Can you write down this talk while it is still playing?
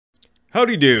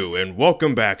Howdy do, and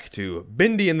welcome back to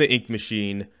Bendy and the Ink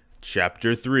Machine,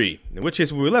 Chapter 3. In which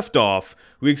case, when we left off,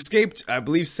 we escaped, I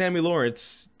believe, Sammy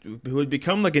Lawrence, who had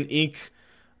become like an ink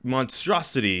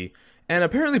monstrosity, and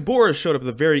apparently Boris showed up at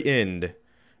the very end.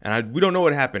 And we don't know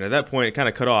what happened. At that point, it kind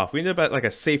of cut off. We ended up at like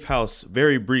a safe house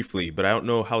very briefly, but I don't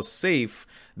know how safe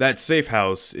that safe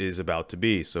house is about to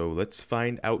be. So let's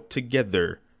find out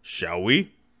together, shall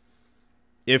we?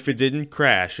 If it didn't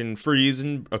crash and freeze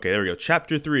and... Okay, there we go.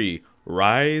 Chapter 3.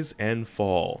 Rise and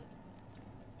Fall.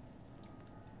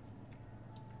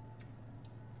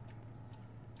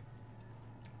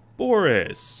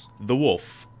 Boris the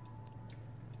Wolf.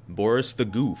 Boris the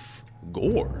Goof.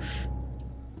 Gorsh.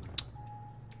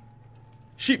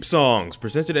 Sheep Songs,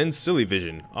 presented in Silly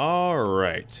Vision.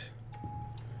 Alright.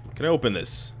 Can I open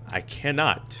this? I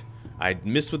cannot. I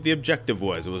missed what the objective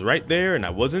was. It was right there and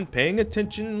I wasn't paying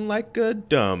attention like a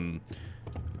dumb.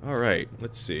 Alright,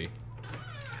 let's see.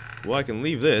 Well, I can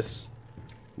leave this.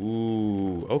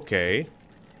 Ooh, okay.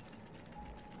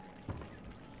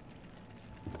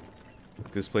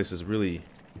 This place is really...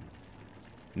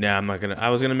 Nah, I'm not gonna... I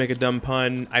was gonna make a dumb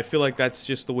pun. I feel like that's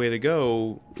just the way to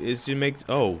go, is to make...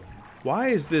 Oh, why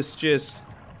is this just...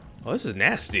 Oh, this is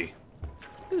nasty.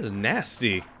 This is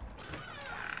nasty.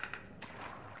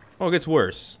 Oh, it gets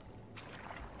worse.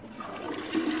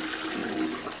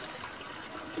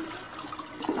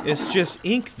 It's just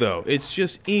ink, though. It's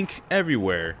just ink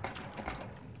everywhere.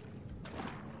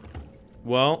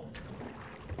 Well,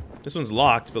 this one's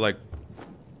locked, but like...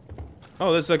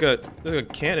 Oh, there's like a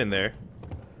can in there.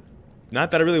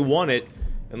 Not that I really want it,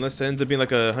 unless it ends up being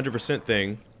like a 100%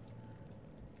 thing.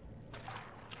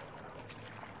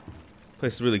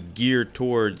 Place is really geared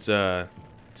towards,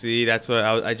 see, that's what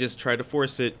I just tried to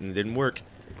force it, and it didn't work.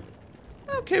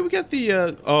 Okay, we got the,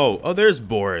 Oh, there's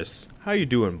Boris. How you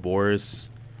doing, Boris?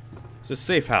 It's a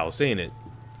safe house, ain't it?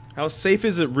 How safe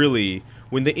is it really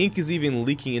when the ink is even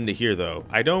leaking into here, though?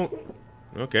 I don't...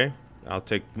 Okay, I'll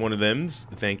take one of them's.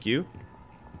 Thank you.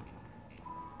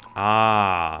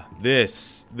 Ah,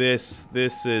 this is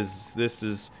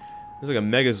like a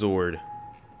Megazord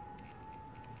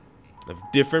of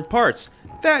different parts.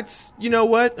 That's, you know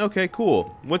what? Okay,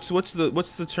 cool. What's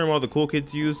the term all the cool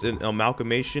kids use? An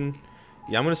amalgamation?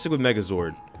 Yeah, I'm gonna stick with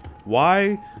Megazord.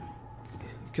 Why?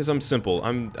 Because I'm simple.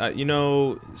 You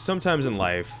know, sometimes in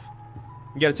life,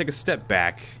 you gotta take a step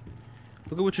back,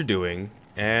 look at what you're doing,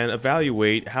 and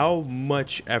evaluate how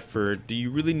much effort do you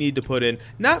really need to put in.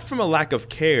 Not from a lack of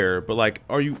care, but like,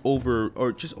 are you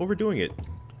just overdoing it?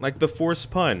 Like the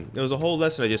forced pun. It was a whole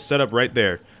lesson I just set up right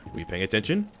there. Were you paying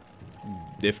attention?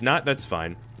 If not, that's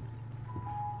fine.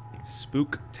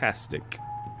 Spooktastic.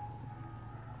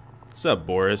 What's up,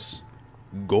 Boris?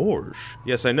 Gorsh.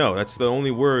 Yes, I know. That's the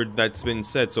only word that's been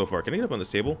said so far. Can I get up on this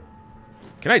table?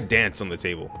 Can I dance on the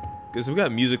table? Because we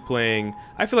got music playing.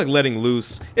 I feel like letting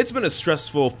loose. It's been a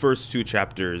stressful first 2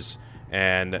 chapters.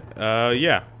 And,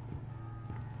 yeah.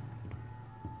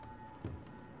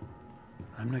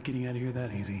 I'm not getting out of here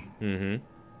that easy. Mm-hmm.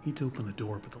 Need to open the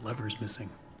door, but the lever's missing.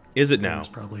 Is it now? Boris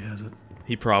probably has it.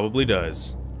 He probably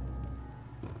does.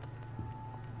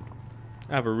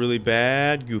 I have a really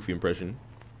bad Goofy impression.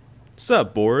 What's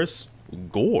up, Boris?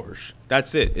 Gorsh.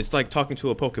 That's it. It's like talking to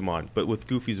a Pokemon, but with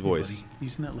Goofy's voice. Hey, buddy,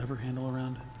 using that lever handle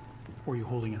around? Or are you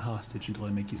holding it hostage until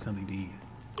I make you something to eat?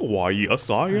 Why,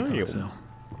 yes, I am. Thought so.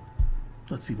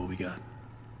 Let's see what we got.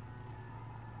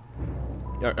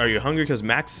 Are you hungry because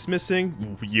Max is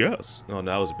missing? Yes. Oh,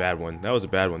 no, that was a bad one. That was a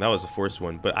bad one. That was the first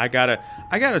one. But I gotta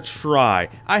try.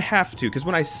 I have to, because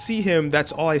when I see him,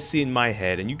 that's all I see in my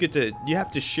head. And you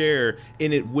have to share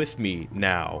in it with me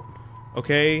now.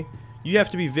 Okay? You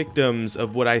have to be victims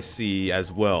of what I see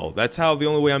as well. That's how the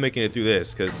only way I'm making it through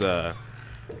this, because,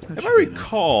 if I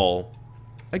recall,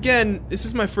 again, this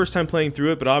is my first time playing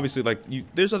through it, but obviously, like,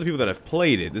 there's other people that have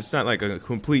played it. This is not like a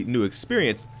complete new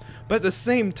experience. But at the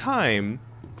same time,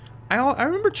 I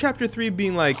remember Chapter 3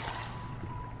 being, like,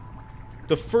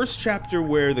 the first chapter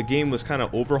where the game was kind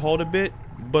of overhauled a bit,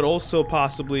 but also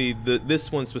possibly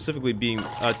this one specifically being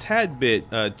a tad bit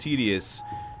tedious.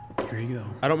 Here you go.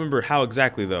 I don't remember how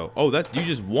exactly, though. Oh, that's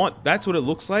what it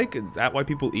looks like? Is that why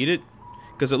people eat it?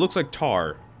 Because it looks like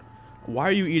tar. Why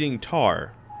are you eating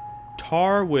tar?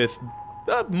 Tar with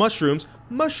mushrooms.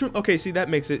 Okay, see, that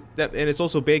makes it... and it's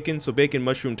also bacon, so bacon,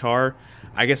 mushroom, tar.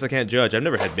 I guess I can't judge. I've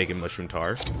never had bacon, mushroom,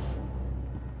 tar.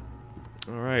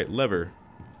 Alright, lever.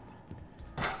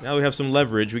 Now we have some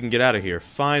leverage. We can get out of here.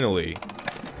 Finally.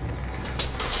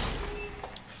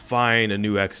 Find a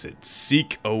new exit.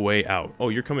 Seek a way out. Oh,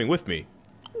 you're coming with me.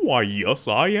 Why, yes,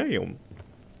 I am.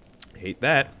 Hate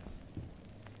that.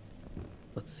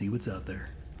 Let's see what's out there.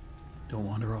 Don't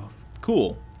wander off.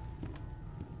 Cool.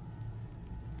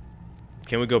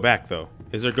 Can we go back, though?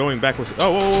 Is there going back? Oh,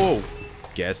 whoa, whoa, whoa.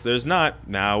 Guess there's not.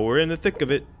 Now we're in the thick of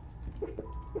it.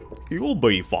 You'll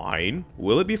be fine.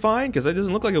 Will it be fine? Because it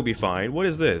doesn't look like it'll be fine. What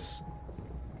is this?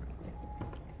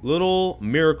 Little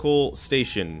miracle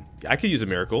station. I could use a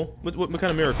miracle. What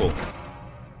kind of miracle?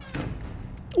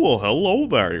 Well, hello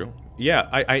there. Yeah,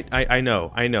 I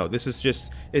know. This is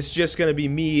just, it's just gonna be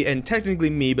me, and technically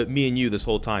me, but me and you this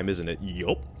whole time, isn't it?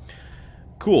 Yup.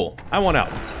 Cool. I want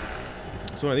out.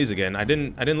 It's one of these again. I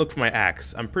didn't look for my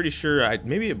axe. I'm pretty sure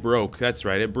maybe it broke. That's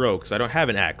right, it broke. So I don't have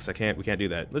an axe. We can't do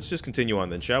that. Let's just continue on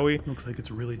then, shall we? Looks like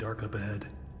it's really dark up ahead.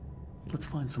 Let's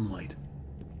find some light.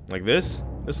 Like this?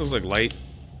 This looks like light.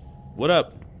 What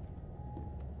up?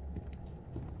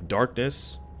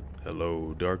 Darkness.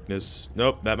 Hello, darkness.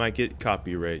 Nope, that might get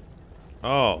copyright.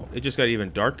 Oh, it just got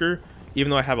even darker, even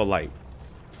though I have a light.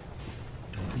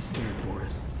 Don't be scared,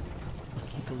 Boris. I'll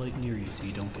keep the light near you so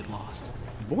you don't get lost.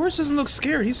 Boris doesn't look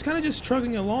scared. He's kind of just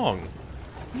trugging along.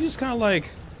 He's just kind of like...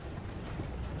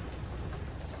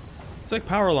 It's like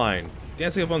Powerline,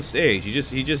 dancing up on stage. He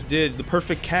just did the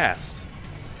perfect cast.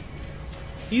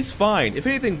 He's fine. If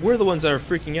anything, we're the ones that are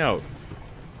freaking out.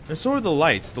 And so are the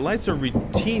lights. The lights are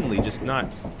routinely just not...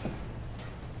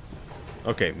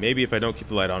 Okay, maybe if I don't keep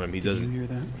the light on him, he doesn't... Did you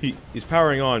hear that? He's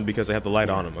powering on because I have the light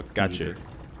on him. Gotcha.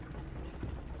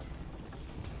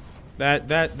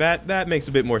 That makes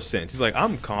a bit more sense. He's like,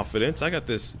 I'm confident. I got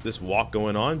this walk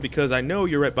going on because I know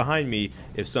you're right behind me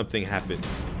if something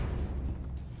happens.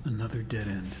 Another dead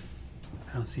end.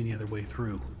 I don't see any other way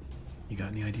through. You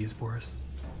got any ideas, Boris?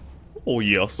 Oh,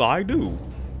 yes, I do.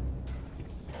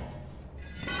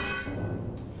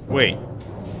 Wait.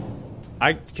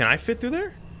 Can I fit through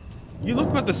there? You look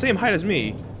about the same height as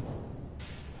me.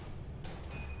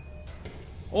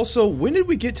 Also, when did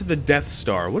we get to the Death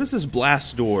Star? What is this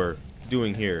blast door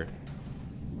doing here?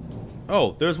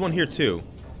 Oh, there's one here too.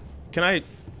 Can I...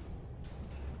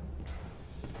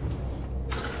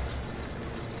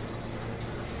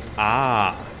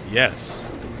 Ah, yes.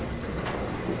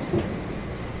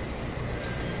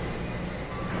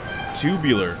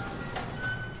 Tubular.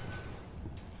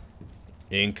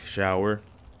 Ink shower.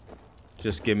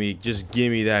 Just give me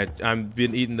that. I've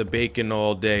been eating the bacon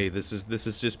all day. This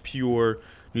is just pure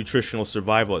nutritional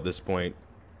survival at this point.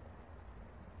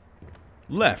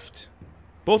 Left.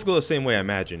 Both go the same way, I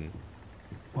imagine.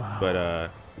 Wow. But I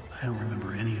don't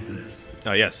remember any of this.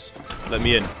 Oh yes. Let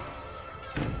me in.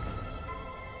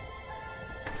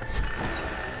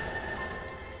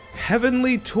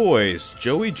 Heavenly Toys,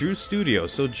 Joey Drew Studio.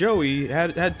 So Joey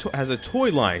has a toy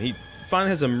line. He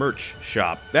finally has a merch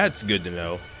shop. That's good to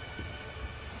know.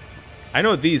 I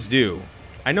know what these do.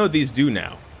 I know what these do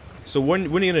now. So when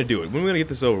are you gonna do it? When are we gonna get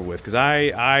this over with? Because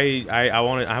I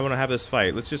wanna have this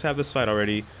fight. Let's just have this fight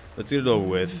already. Let's get it over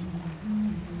with.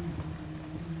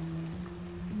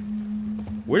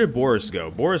 Where did Boris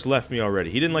go? Boris left me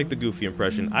already. He didn't like the Goofy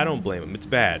impression. I don't blame him. It's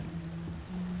bad.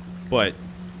 But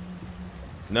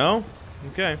no?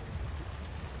 Okay.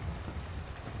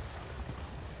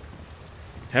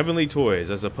 Heavenly Toys,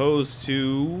 as opposed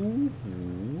to...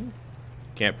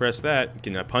 Can't press that.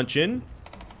 Can I punch in?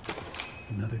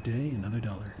 Another day, another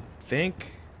dollar. Thank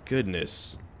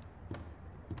goodness.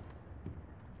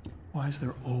 Why is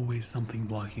there always something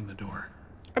blocking the door?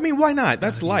 I mean, why not?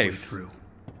 That's life. Through.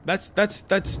 That's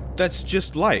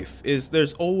just life.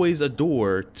 There's always a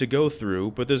door to go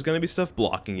through, but there's gonna be stuff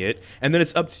blocking it, and then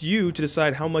it's up to you to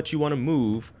decide how much you want to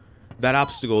move that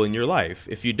obstacle in your life.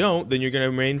 If you don't, then you're gonna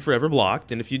remain forever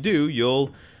blocked, and if you do,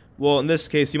 you'll... Well, in this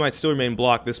case, you might still remain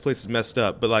blocked. This place is messed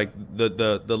up, but like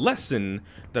the lesson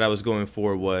that I was going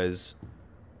for was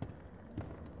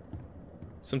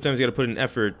sometimes you got to put in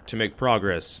effort to make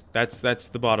progress. That's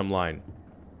the bottom line.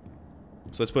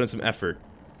 So let's put in some effort.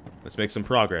 Let's make some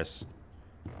progress.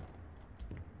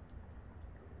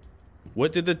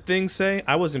 What did the thing say?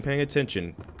 I wasn't paying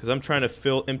attention because I'm trying to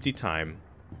fill empty time.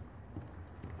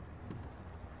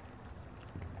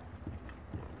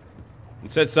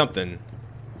 It said something.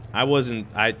 I wasn't,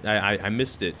 I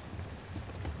missed it.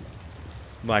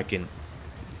 Like an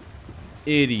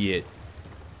idiot.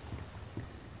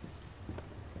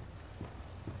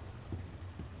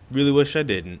 Really wish I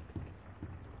didn't.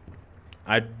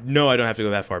 I know I don't have to go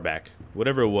that far back.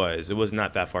 Whatever it was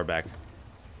not that far back.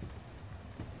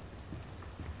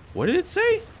 What did it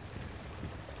say?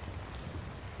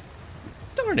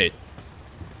 Darn it.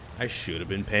 I should have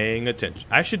been paying attention.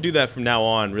 I should do that from now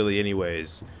on, really,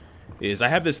 anyways. I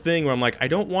have this thing where I'm like, I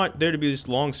don't want there to be just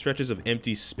long stretches of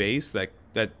empty space that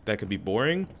could be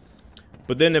boring.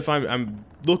 But then if I'm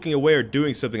looking away or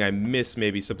doing something, I miss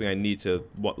maybe something I need to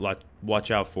watch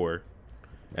out for.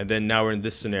 And then now we're in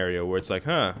this scenario where it's like,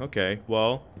 huh, okay,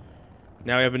 well,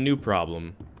 Now we have a new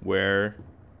problem where...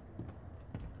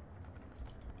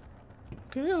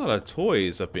 Okay, a lot of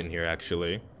toys up in here,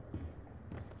 actually.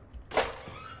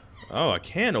 Oh, I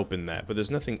can open that, but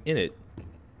there's nothing in it.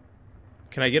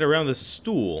 Can I get around this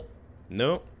stool?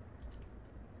 No.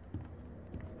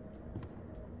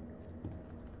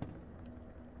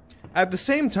 At the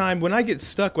same time, when I get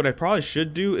stuck, what I probably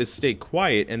should do is stay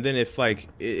quiet, and then if, like,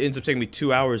 it ends up taking me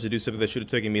 2 hours to do something that should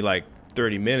have taken me, like,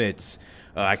 30 minutes,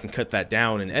 I can cut that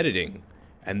down in editing.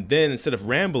 And then, instead of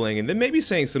rambling, and then maybe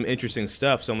saying some interesting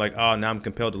stuff, so I'm like, oh, now I'm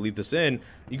compelled to leave this in,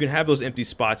 you can have those empty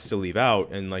spots to leave out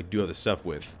and, like, do other stuff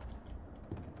with.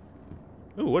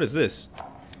 Ooh, what is this?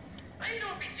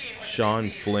 Sean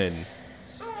Flynn.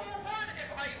 So what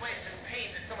if I went and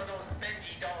painted some of those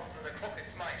Bendy dolls with a crooked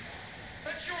smile?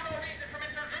 That's sure no reason for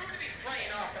Mr. Drew to be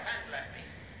flying off the handle at me.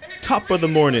 And if Top of the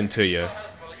morning to you.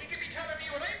 he could be telling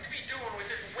me what I'm to be doing with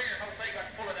this warehouse I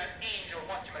got full of that angel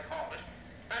whatchamacallit.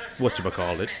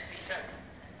 Whatchamacallit.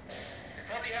 You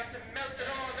probably have to melt it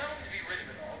all down to be rid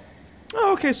of it all.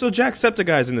 Oh, okay, so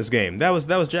Jacksepticeye's in this game. That was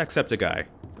Jacksepticeye.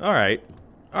 Alright.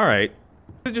 Alright.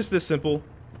 It's just this simple.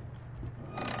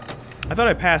 I thought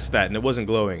I passed that and it wasn't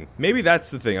glowing. Maybe that's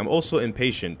the thing. I'm also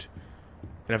impatient.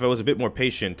 And if I was a bit more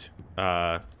patient,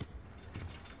 Ah.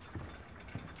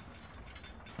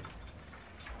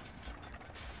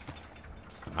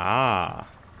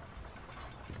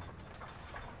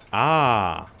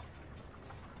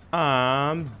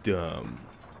 I'm dumb.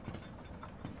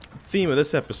 Theme of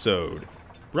this episode.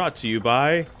 Brought to you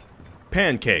by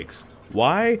pancakes.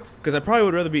 Why? Because I probably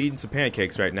would rather be eating some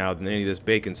pancakes right now than any of this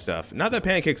bacon stuff. Not that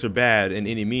pancakes are bad in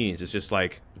any means. It's just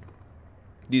like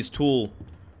these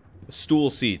stool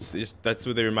seats. That's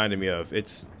what they reminded me of.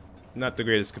 It's not the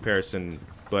greatest comparison,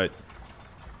 but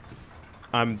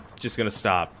I'm just gonna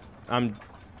stop. I'm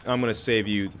gonna save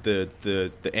you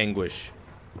the anguish.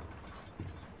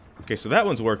 Okay, so that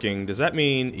one's working. Does that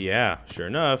mean... Yeah, sure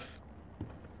enough.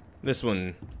 This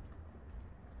one...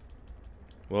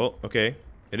 Well, okay.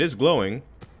 It is glowing.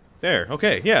 There,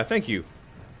 okay, yeah, thank you.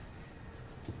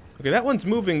 Okay, that one's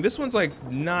moving. This one's, like,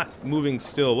 not moving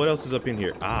still. What else is up in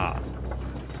here? Ah.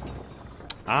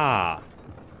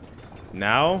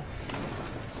 Now?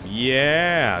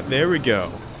 Yeah, there we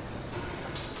go.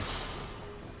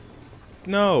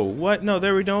 No, what? No,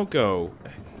 there we don't go.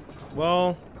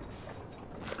 Well...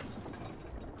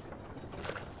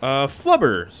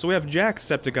 Flubber. So we have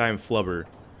Jacksepticeye and Flubber.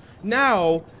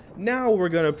 Now we're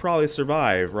gonna probably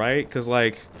survive, right? Because,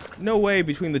 like, no way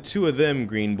between the two of them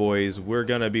green boys we're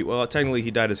gonna be... Well, technically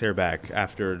he dyed his hair back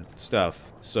after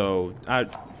stuff, so...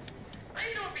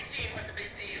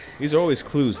 These are always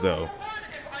clues, though.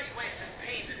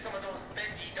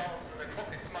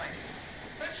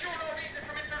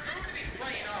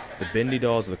 The Bendy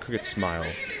dolls with the crooked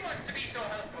smile.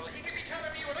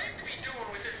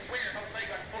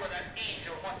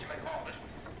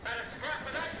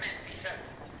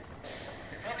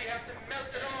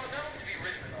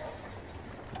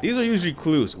 These are usually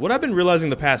clues. What I've been realizing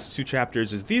the past 2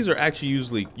 chapters is these are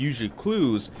actually usually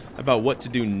clues about what to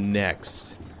do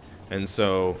next. And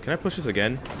so, can I push this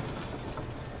again?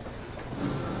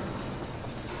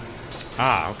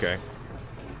 Ah, okay.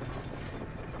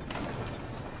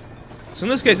 So in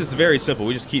this case, it's very simple.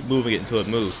 We just keep moving it until it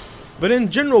moves. But in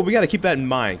general, we got to keep that in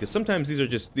mind because sometimes these are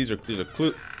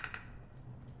clues.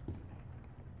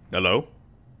 Hello?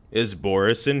 Is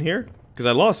Boris in here? Because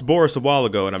I lost Boris a while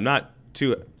ago, and I'm not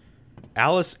too...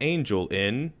 Alice Angel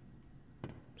in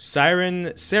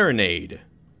Siren Serenade.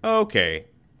 Okay.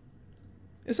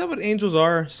 Is that what angels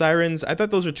are? Sirens? I thought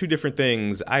those are 2 different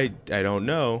things. I don't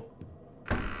know.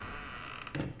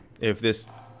 If this...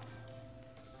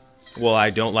 Well, I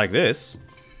don't like this.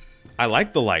 I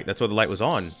like the light. That's why the light was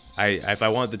on. If I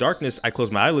wanted the darkness, I close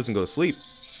my eyelids and go to sleep.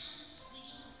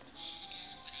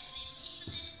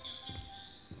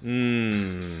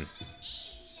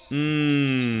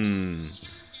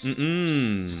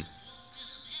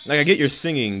 Like, I get your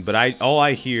singing, but all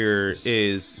I hear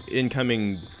is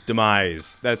incoming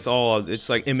demise. That's all. It's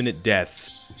like imminent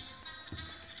death.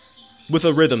 With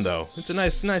a rhythm, though. It's a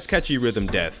nice catchy rhythm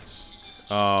death.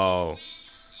 Oh.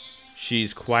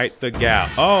 She's quite the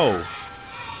gal. Oh!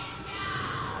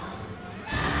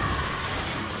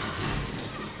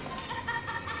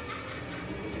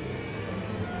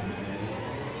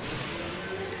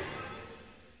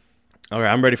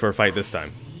 Alright, I'm ready for a fight this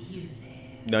time.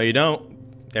 No, you don't.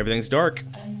 Everything's dark.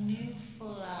 A new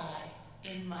fly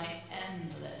in my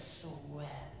endless web.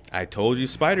 I told you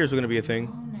spiders were gonna be a thing.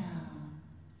 Oh,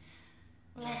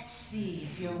 no. Let's see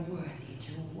if you're worthy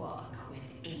to walk with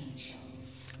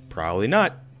angels. Probably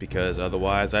not, because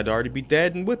otherwise I'd already be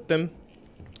dead and with them.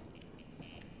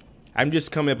 I'm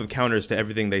just coming up with counters to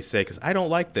everything they say because I don't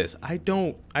like this. I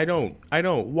don't.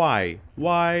 Why?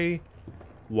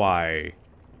 Why?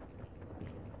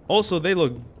 Also, they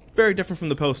look very different from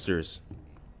the posters.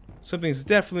 Something's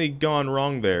definitely gone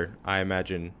wrong there, I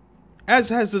imagine. As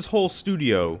has this whole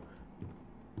studio.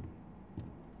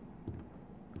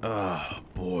 Oh,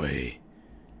 boy.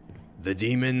 The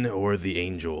demon or the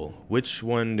angel? Which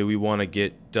one do we want to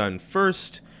get done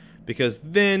first? Because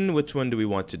then, which one do we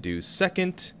want to do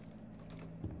second?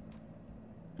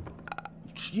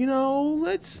 You know,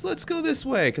 let's go this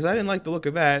way, because I didn't like the look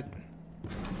of that.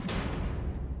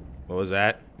 What was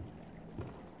that?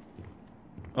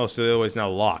 Oh, so the other way's now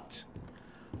locked.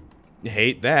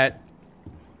 Hate that.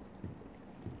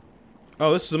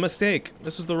 Oh, this is a mistake.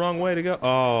 This is the wrong way to go.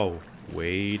 Oh,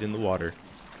 wade in the water.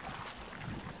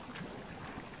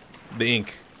 The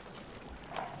ink.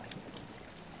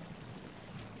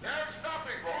 There's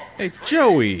nothing wrong Hey, with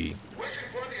Joey. wishing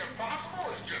for the impossible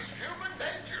is just human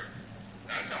nature.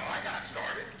 That's how I got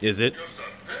started. Is it? Just a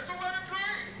pencil and a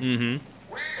dream. Mm-hmm.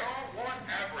 We all want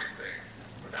everything,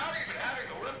 without even having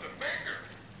to lift a finger.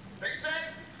 They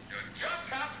say you just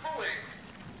have to believe.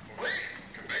 Belief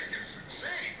can make you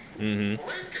succeed. Mm-hmm.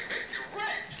 Belief can make you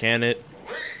rich. Can it?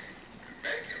 Belief can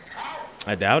make you powerful.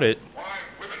 I doubt it. Why,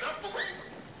 with enough belief,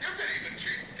 you can even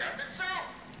cheat death itself.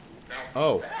 Now,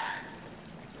 Oh. that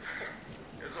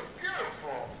is a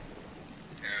beautiful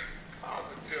and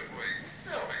positively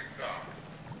silly thought.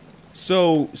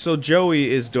 So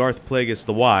Joey is Darth Plagueis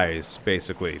the Wise,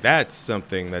 basically. That's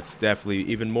something that's definitely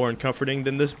even more uncomforting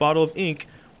than this bottle of ink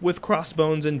with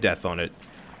crossbones and death on it.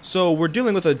 So we're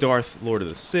dealing with a Darth Lord of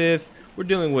the Sith. We're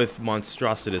dealing with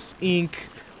monstrositous ink.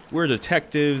 We're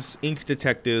detectives, ink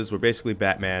detectives. We're basically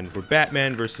Batman. We're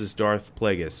Batman versus Darth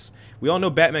Plagueis. We all know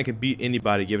Batman can beat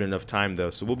anybody given enough time,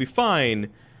 though, so we'll be fine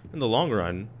in the long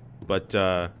run. But,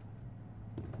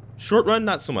 short run,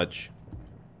 not so much.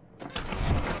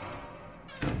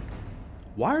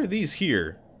 Why are these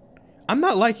here? I'm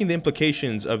not liking the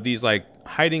implications of these, like,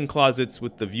 hiding closets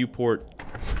with the viewport.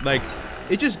 Like,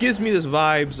 it just gives me this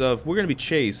vibes of we're gonna be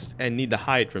chased and need to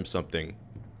hide from something.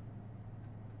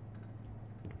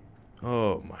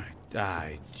 Oh my...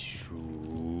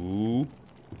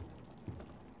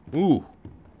 Ooh.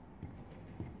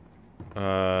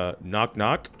 Knock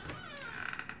knock.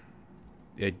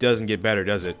 It doesn't get better,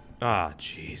 does it? Ah,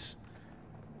 jeez.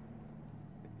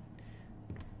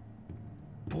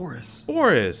 Boris.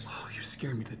 Boris! Oh, you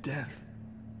scared me to death.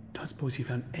 Don't suppose you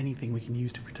found anything we can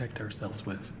use to protect ourselves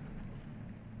with.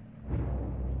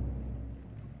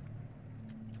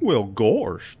 Well,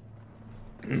 gosh.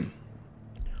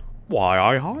 Why,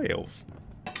 I have.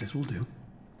 This will do.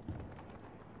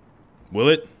 Will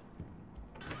it?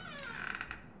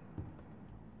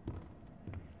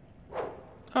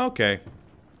 Okay.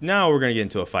 Now we're gonna get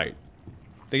into a fight.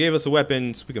 They gave us a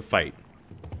weapon so we can fight.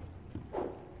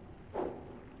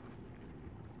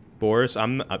 Boris,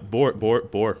 I'm not, Boris,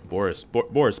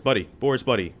 buddy,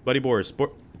 Boris.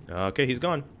 Okay, he's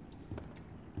gone.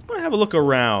 I'm gonna have a look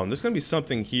around. There's gonna be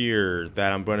something here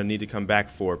that I'm gonna need to come back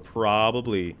for,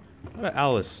 probably. A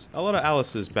lot of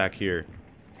Alice's back here.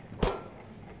 A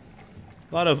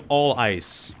lot of all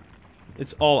ice.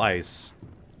 It's all ice.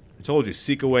 I told you,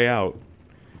 seek a way out.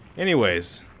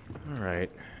 Anyways,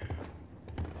 alright.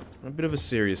 On a bit of a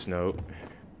serious note.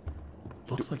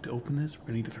 Looks like to open this, we're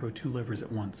gonna need to throw 2 levers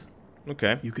at once.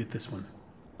 Okay. You get this one.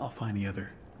 I'll find the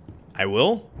other. I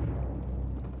will?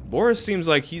 Boris seems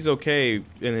like he's okay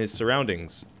in his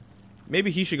surroundings.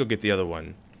 Maybe he should go get the other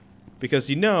one. Because,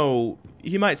 you know,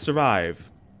 he might survive.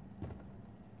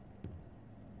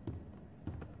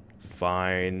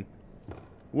 Fine.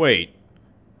 Wait.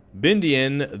 Bendy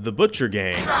and the Butcher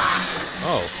Gang.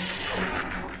 Oh.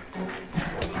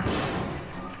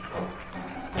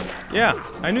 Yeah,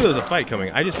 I knew there was a fight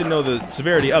coming. I just didn't know the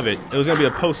severity of it. It was gonna be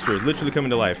a poster, literally coming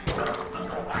to life.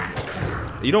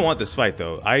 You don't want this fight,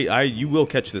 though. You will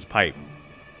catch this pipe.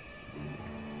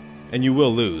 And you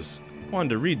will lose. I wanted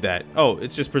to read that. Oh,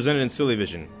 it's just presented in silly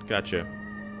vision. Gotcha.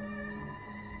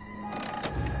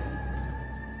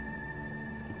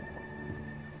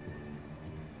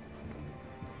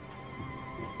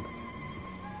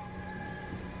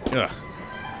 Ugh.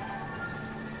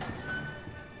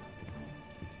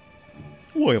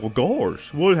 Well,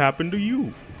 gosh, what happened to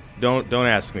you? Don't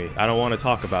ask me. I don't want to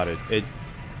talk about it. It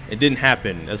didn't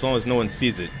happen. As long as no one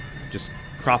sees it, just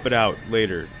crop it out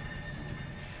later.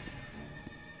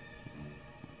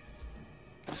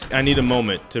 I need a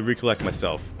moment to recollect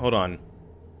myself. Hold on.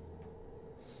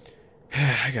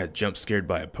 I got jump scared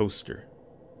by a poster.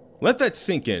 Let that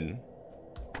sink in.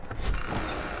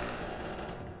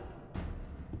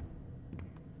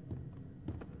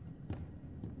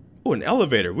 Ooh, an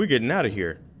elevator. We're getting out of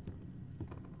here.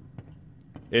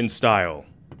 In style.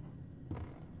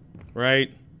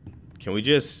 Right? Can we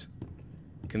just...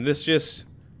 Can this just...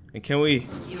 And can we...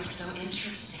 You're so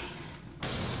interesting.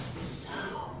 So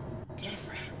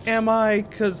different. Am I?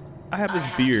 Because I have this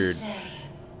beard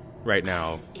right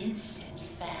now. Instant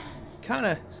fan.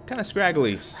 Kind of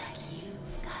scraggly. Looks like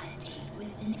you've got a date with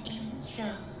an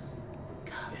angel.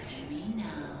 Come to me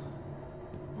now.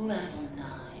 Level 9.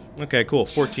 Okay, cool.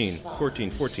 14,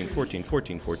 14, 14, 14,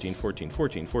 14, 14, 14,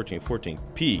 14, 14, 14.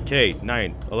 P, K,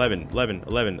 9, 11, 11,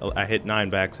 11. I hit 9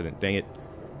 by accident. Dang it.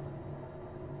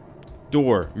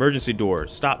 Door. Emergency door.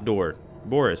 Stop door.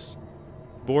 Boris.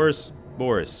 Boris.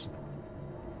 Boris.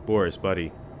 Boris,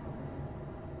 buddy.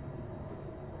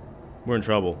 We're in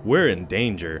trouble. We're in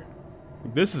danger.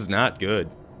 This is not good.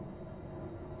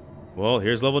 Well,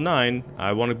 here's level 9.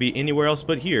 I want to be anywhere else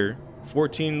but here.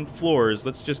 14 floors.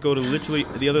 Let's just go to literally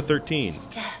the other 13.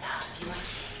 Step out of your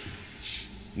cage.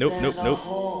 Nope, There's nope, nope. a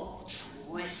whole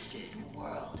twisted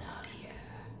world out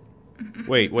here.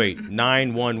 Wait.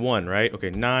 911, right?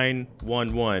 Okay,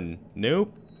 911.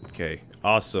 Nope. Okay,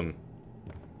 awesome.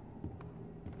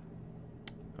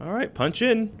 Alright, punch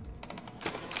in.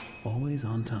 Always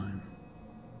on time.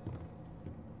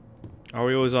 Are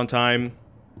we always on time?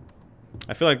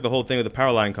 I feel like the whole thing with the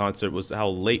Powerline concert was how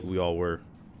late we all were.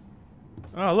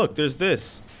 Oh, look, there's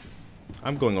this.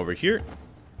 I'm going over here.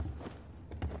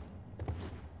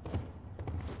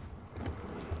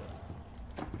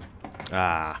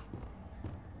 Ah.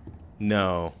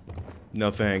 No.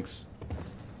 No thanks.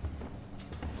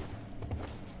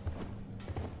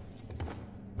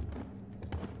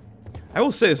 I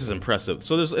will say this is impressive.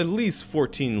 So there's at least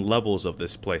 14 levels of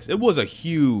this place. It was a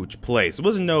huge place. It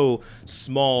wasn't no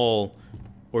small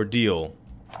ordeal.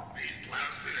 These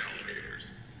blasted elevators.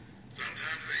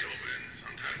 Sometimes they open,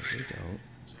 sometimes they don't.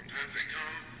 Sometimes they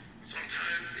come,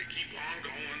 sometimes they keep on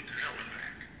going to hell and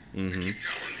back. I keep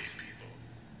telling these people,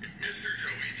 if Mr.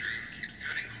 Joey Drew keeps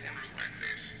cutting corners like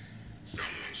this,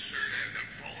 someone's sure to end up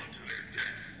falling to their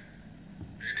death.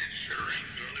 And it sure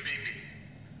ain't gonna be me.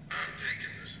 I'm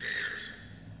taking the stairs.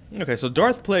 Okay, so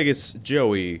Darth Plagueis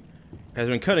Joey has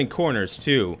been cutting corners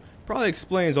too. Probably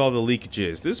explains all the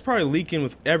leakages. This is probably leaking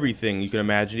with everything you can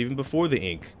imagine, even before the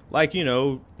ink. Like, you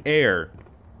know, air,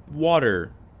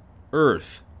 water,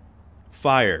 earth,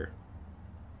 fire.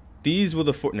 These were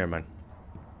the four. Never mind.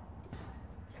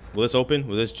 Will this open?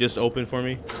 Will this just open for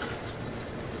me?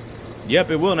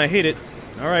 Yep, it will, and I hate it.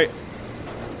 Alright.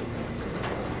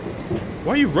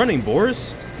 Why are you running,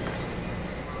 Boris?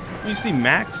 You see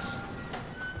Max?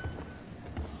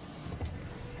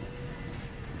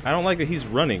 I don't like that he's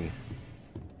running.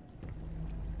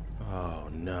 Oh,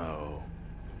 no.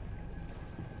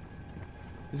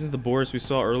 Isn't the Boris we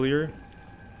saw earlier?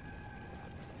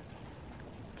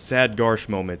 Sad Garsh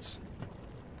moments.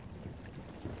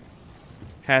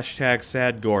 Hashtag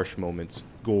sad Garsh moments.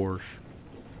 Gorsh.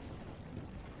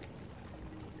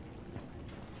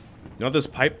 You want this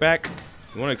pipe back?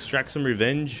 You want to extract some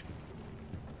revenge?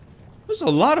 There's a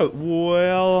lot of...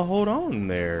 Well, hold on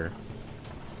there.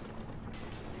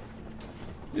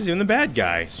 There's even the bad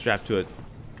guy strapped to it.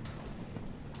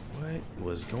 What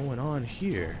was going on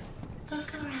here?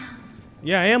 Look around.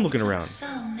 Yeah, I am looking around. So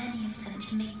many of them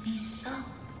to make me so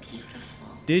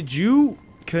beautiful. Did you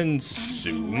Anything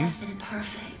consume? less than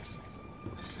perfect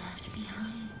was left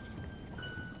behind.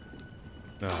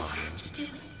 I Oh, had to do it.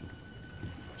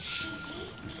 She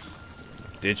made me.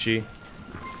 did she?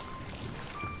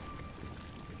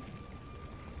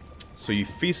 So you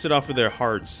feasted off of their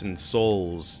hearts and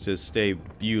souls to stay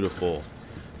beautiful.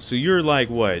 So you're like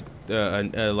what?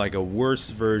 Like a worse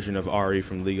version of Ari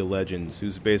from League of Legends,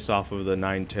 who's based off of the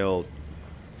nine-tailed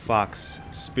fox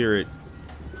spirit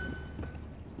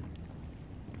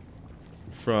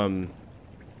from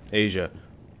Asia.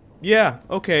 Yeah,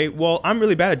 okay, well, I'm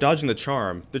really bad at dodging the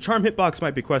charm. The charm hitbox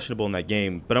might be questionable in that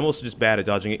game, but I'm also just bad at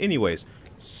dodging it anyways.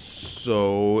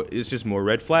 So it's just more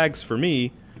red flags for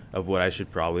me of what I should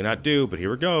probably not do, but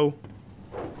here we go.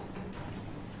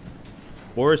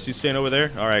 Boris, you staying over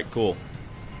there? Alright, cool.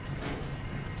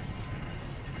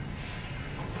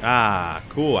 Ah,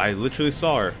 cool. I literally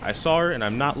saw her. I saw her, and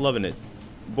I'm not loving it.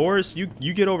 Boris, you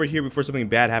get over here before something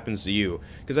bad happens to you.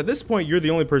 Because at this point, you're the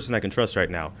only person I can trust right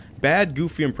now. Bad,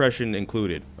 goofy impression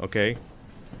included, okay?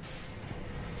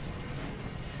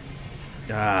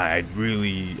 Ah, I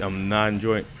really am not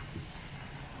enjoying...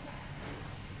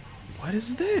 What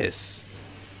is this?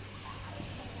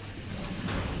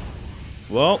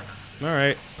 Well,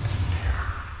 alright.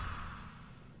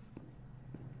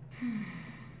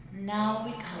 Now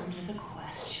we come to the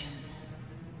question.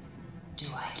 Do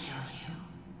I kill you?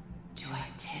 Do I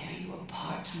tear you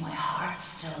apart to my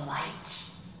heart's delight?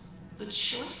 The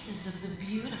choices of the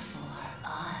beautiful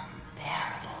are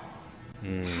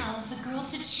unbearable. How's a girl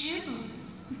to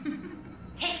choose?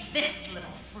 Take this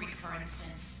little freak, for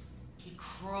instance. He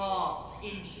crawled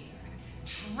in here,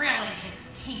 trailing his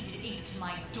tainted ink to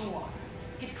my door.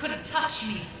 It could have touched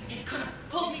me. It could have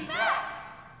pulled me back.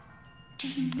 Do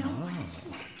you know what it's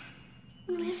like,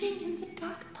 living in the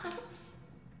dark puddles?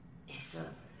 It's a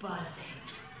buzzing,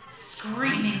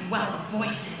 screaming well of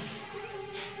voices.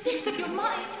 Bits of your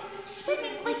mind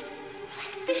swimming like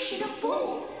fish in a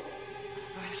bowl.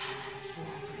 The first time I was born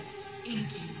from its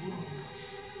inky womb,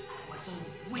 I was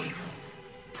a wiggling,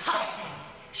 pulsing,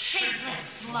 shapeless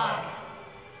slug.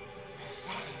 The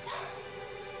second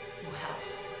time, well,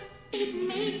 it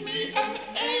made me an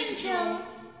angel.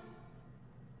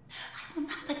 I will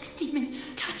not let the demon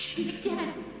touch me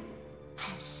again.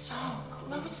 I'm so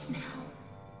close now.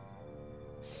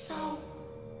 So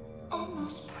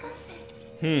almost perfect.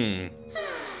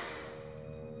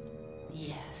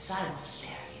 Yes, I will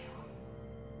spare you.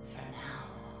 For now.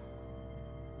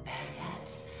 Better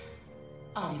yet,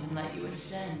 I'll even let you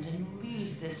ascend and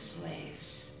leave this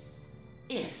place.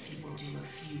 If you will do a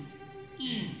few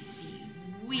eensy,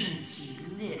 weensy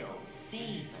little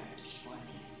favors for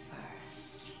me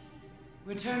first.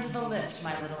 Return to the lift,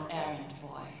 my little errand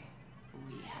boy.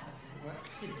 We have work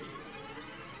to do.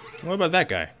 What about that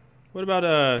guy? What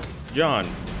about, John?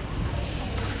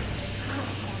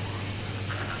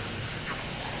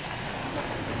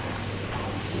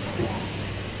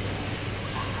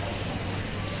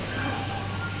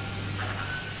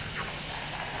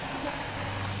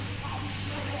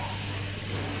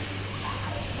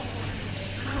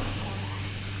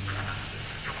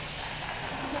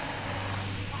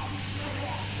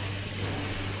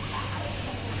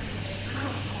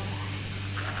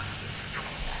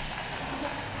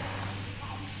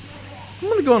 I'm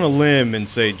gonna go on a limb and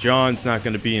say John's not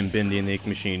gonna be in Bendy and the Ink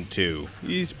Machine 2.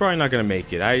 He's probably not gonna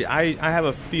make it. I have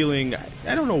a feeling,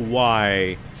 I don't know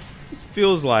why. This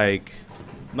feels like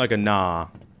a nah.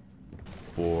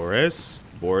 Boris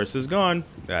is gone.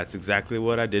 That's exactly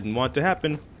what I didn't want to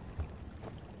happen.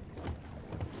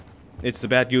 It's the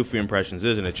bad Goofy impressions,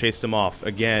 isn't it? Chased him off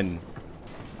again.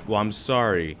 Well, I'm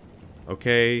sorry.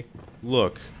 Okay?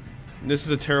 Look, this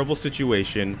is a terrible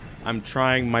situation. I'm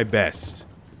trying my best.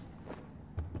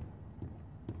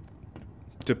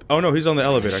 Oh no, he's on the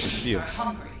elevator. I can see him.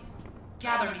 Hungry.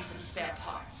 Gather me some spare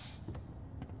parts.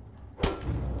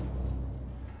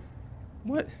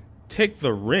 What? Take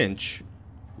the wrench?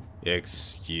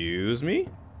 Excuse me?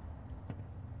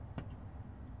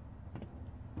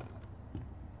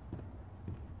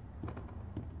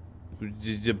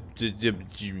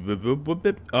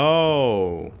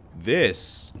 Oh,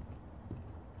 this.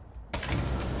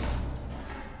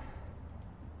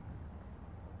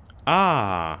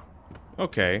 Ah.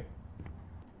 Okay.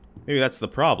 Maybe that's the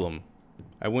problem.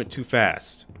 I went too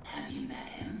fast. Have you met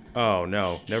him? Oh,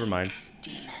 no. Never mind.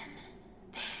 Demon.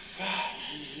 They say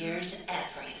he hears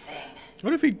everything.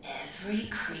 What if he... Every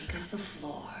creak of the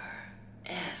floor.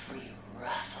 Every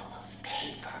rustle of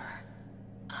paper.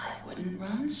 I wouldn't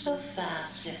run so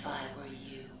fast if I were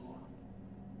you.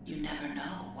 You never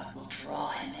know what will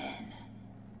draw him in.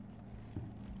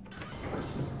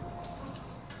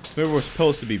 Maybe we're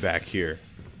supposed to be back here.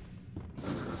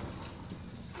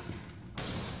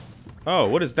 Oh,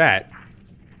 what is that?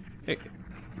 Hey.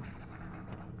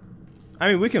 I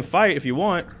mean, we can fight if you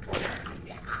want.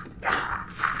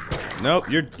 Nope,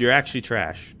 you're actually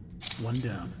trash. One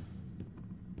down.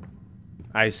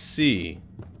 I see.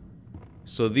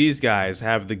 So these guys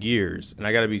have the gears, and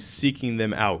I gotta be seeking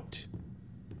them out.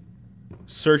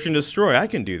 Search and destroy, I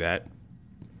can do that.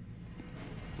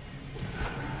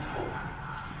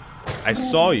 I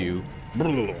saw you.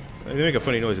 They make a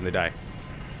funny noise when they die.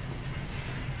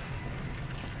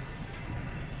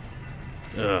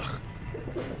 Ugh.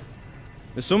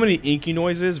 There's so many inky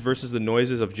noises versus the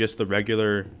noises of just the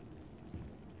regular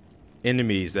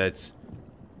enemies that's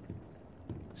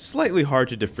slightly hard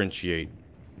to differentiate.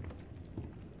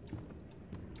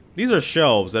 These are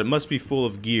shelves that must be full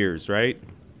of gears, right?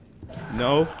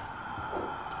 No?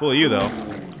 Full of you, though.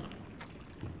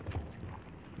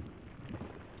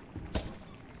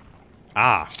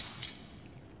 Ah.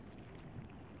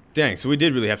 Dang, so we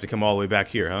did really have to come all the way back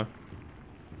here, huh?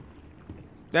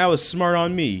 That was smart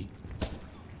on me.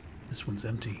 This one's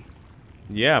empty.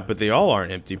 Yeah, but they all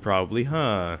aren't empty, probably,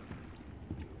 huh?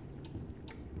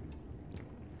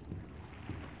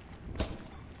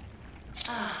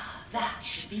 Ah, that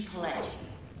should be plenty.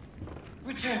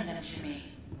 Return them to me.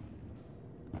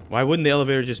 Why wouldn't the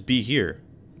elevator just be here?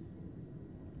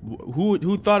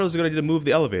 Who thought it was a good idea to move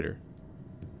the elevator?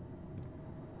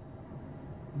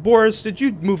 Boris, did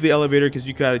you move the elevator because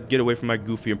you gotta get away from my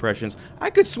goofy impressions? I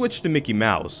could switch to Mickey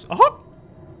Mouse. Uh-huh.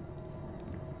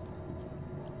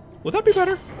 Would that be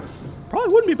better?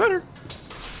 Probably wouldn't be better.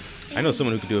 I know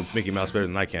someone who could do a Mickey Mouse better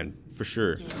than I can, for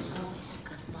sure. He was always a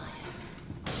good liar.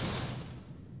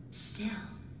 Still,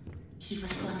 he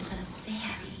was once a very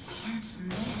handsome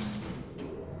man.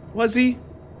 Was he?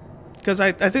 Because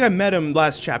I think I met him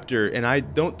last chapter, and I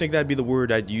don't think that'd be the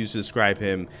word I'd use to describe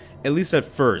him, at least at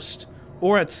first,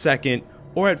 or at second,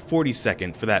 or at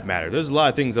 42nd, for that matter. There's a lot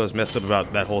of things that was messed up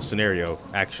about that whole scenario,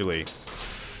 actually.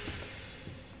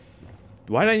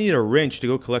 Why do I need a wrench to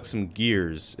go collect some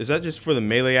gears? Is that just for the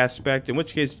melee aspect? In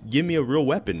which case, give me a real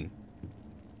weapon.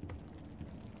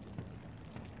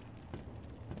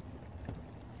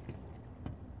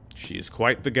 She is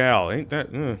quite the gal, ain't that?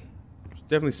 It's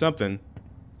definitely something.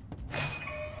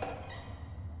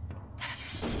 Have you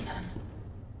seen them?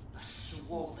 The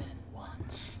swollen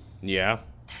ones. Yeah.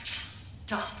 They're just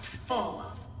stuffed full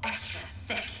of extra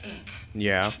thick ink.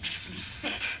 Yeah. It makes me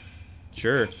sick.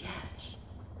 Sure. And yet,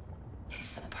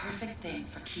 it's the perfect thing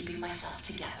for keeping myself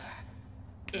together.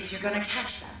 If you're gonna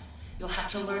catch them, you'll have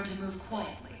to learn to move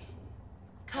quietly.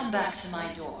 Come back to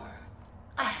my door.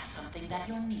 I have something that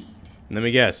you'll need. Let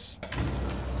me guess.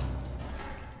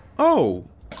 Oh,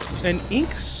 an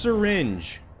ink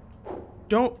syringe.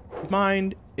 Don't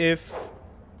mind if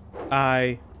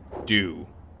I do.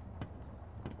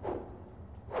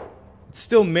 It's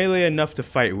still melee enough to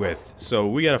fight with, so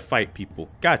we gotta fight people.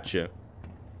 Gotcha.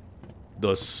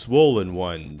 The swollen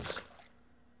ones.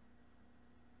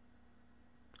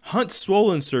 Hunt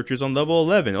swollen searchers on level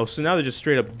 11. Oh, so now they're just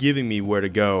straight up giving me where to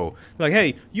go. Like,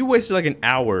 hey, you wasted like an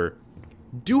hour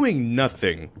doing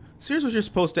nothing. So here's what you're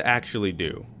supposed to actually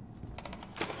do.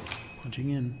 Punching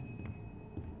in.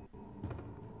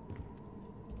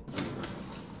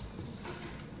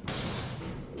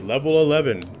 Level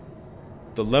 11.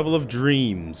 The level of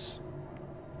dreams.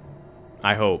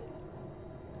 I hope.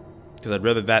 Because I'd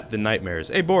rather that than nightmares.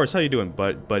 Hey, Boris, how you doing,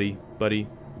 buddy?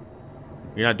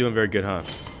 You're not doing very good, huh?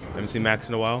 Haven't seen Max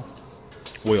in a while?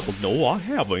 Well, no, I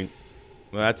haven't.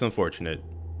 Well, that's unfortunate.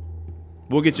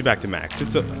 We'll get you back to Max.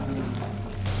 Does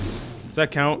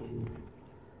that count?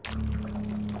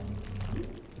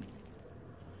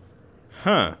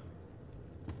 Huh.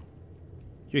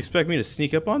 You expect me to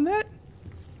sneak up on that?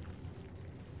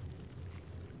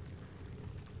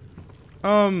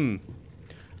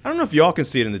 I don't know if y'all can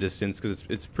see it in the distance, because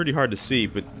it's pretty hard to see,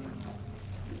 but...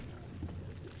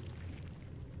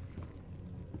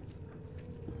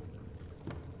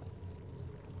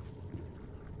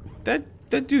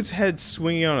 That dude's head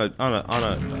swinging on a...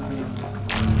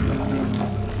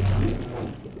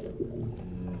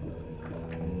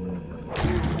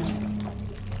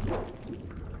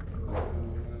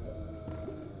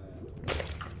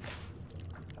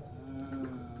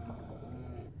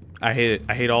 I hate it.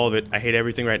 I hate all of it. I hate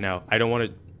everything right now. I don't want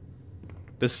to...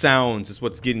 The sounds is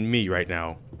what's getting me right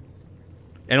now.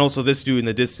 And also this dude in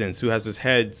the distance who has his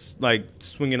head, like,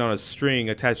 swinging on a string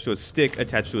attached to a stick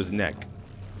attached to his neck.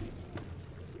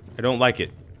 I don't like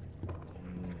it.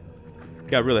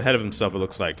 Got real ahead of himself, it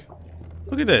looks like.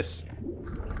 Look at this.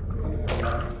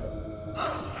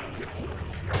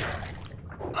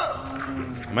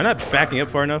 Am I not backing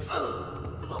up far enough?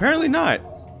 Apparently not.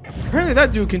 Apparently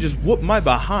that dude can just whoop my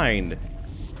behind.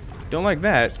 Don't like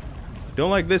that. Don't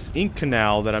like this ink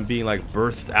canal that I'm being, like,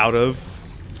 birthed out of.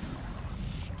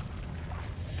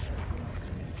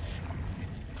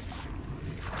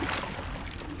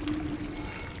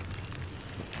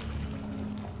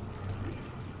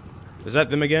 Is that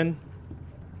them again?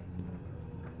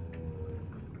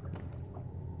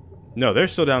 No, they're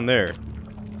still down there.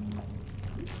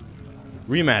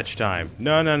 Rematch time.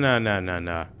 No, no, no, no, no,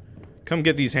 no. Come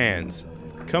get these hands.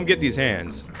 Come get these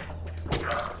hands.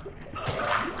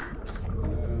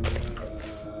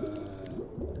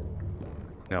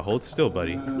 Now hold still,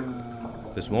 buddy.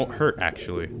 This won't hurt,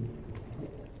 actually.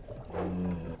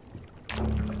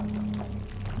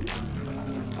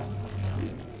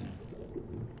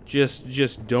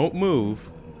 Just don't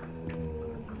move.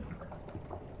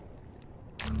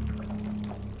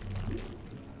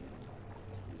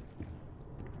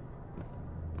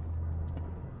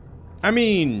 I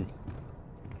mean...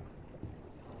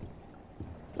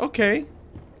 Okay.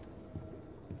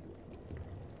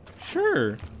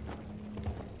 Sure.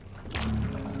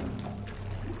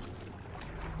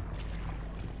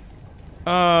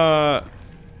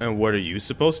 And what are you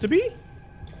supposed to be?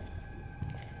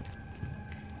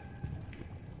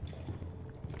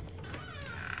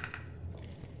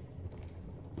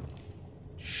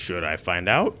 Should I find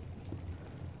out?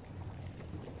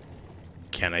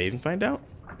 Can I even find out?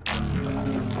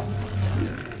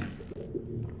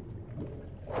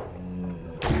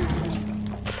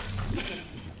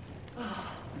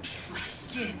 Oh, makes my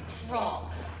skin crawl.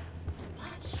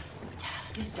 But the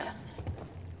task is done.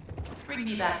 Bring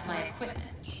me back my equipment,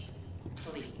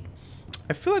 please.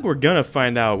 I feel like we're gonna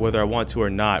find out whether I want to or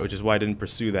not, which is why I didn't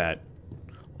pursue that.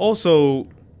 Also...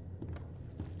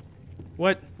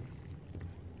 What?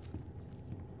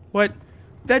 What?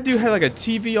 That dude had like a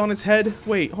TV on his head?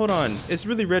 Wait, hold on. It's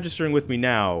really registering with me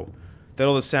now that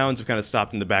all the sounds have kind of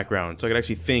stopped in the background, so I could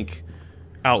actually think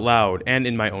out loud and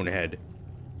in my own head.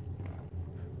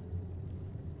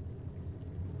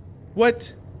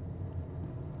 What?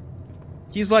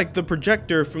 He's like the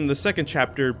projector from the second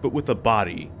chapter, but with a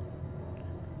body.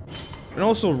 And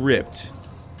also ripped.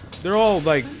 They're all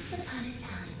like... Once upon a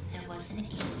time, there was an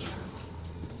angel.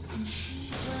 And she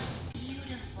was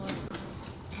beautiful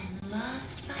and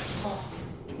loved by all.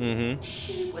 Mm-hmm.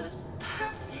 She was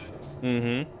perfect.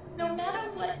 Mm-hmm. No matter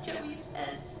what Joey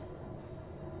says.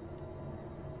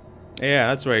 Yeah,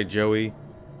 that's right, Joey.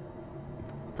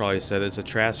 Probably said it's a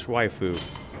trash waifu.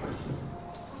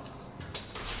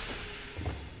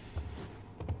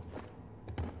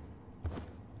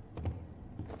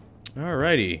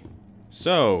 Alrighty.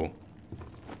 So...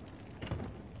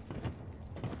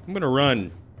 I'm gonna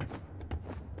run.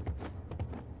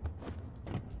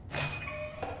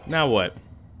 Now what?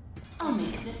 I'll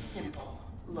make this simple.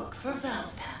 Look for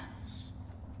valve panels.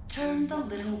 Turn the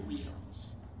little wheels.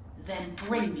 Then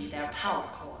bring me their power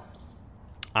cores.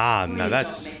 Ah, now Please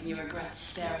that's... don't make me regret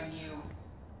sparing you.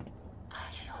 I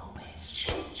can always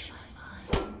change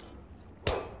my mind.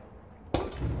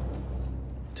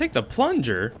 Take the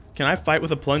plunger? Can I fight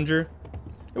with a plunger?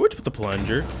 Which with the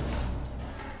plunger?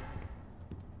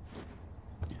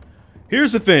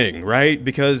 Here's the thing, right?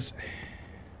 Because...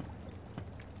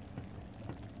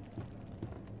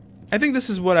 I think this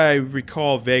is what I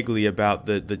recall vaguely about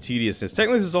the tediousness.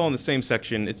 Technically, this is all in the same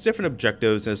section. It's different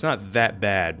objectives, and it's not that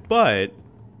bad, but...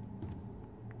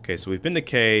 Okay, so we've been to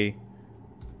K.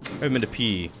 I've been to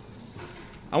P.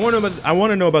 I want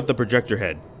to know about the projector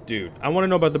head, dude. I want to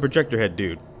know about the projector head,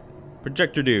 dude.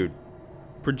 Projector dude.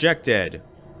 Projected.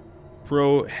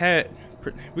 We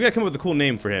gotta come up with a cool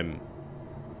name for him.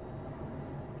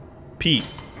 Pete.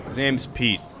 His name's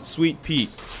Pete. Sweet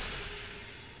Pete.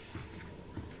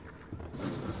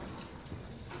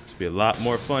 This would be a lot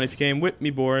more fun if you came with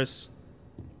me, Boris.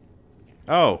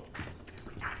 Oh.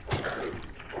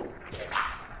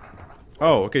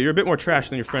 Oh, okay, you're a bit more trash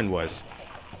than your friend was.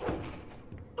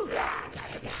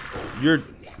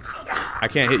 I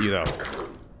can't hit you, though.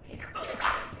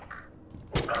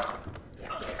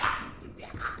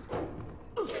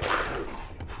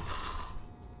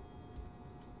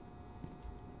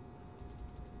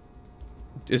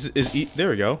 Is E... There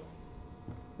we go.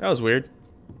 That was weird.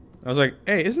 I was like,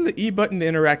 hey, isn't the E button the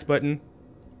interact button?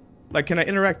 Like, can I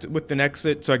interact with an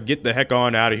exit so I can get the heck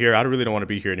on out of here? I really don't want to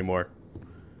be here anymore.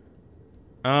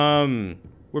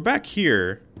 We're back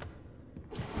here.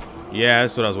 Yeah,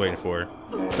 that's what I was waiting for.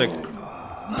 It's like...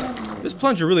 This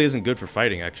plunger really isn't good for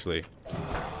fighting, actually.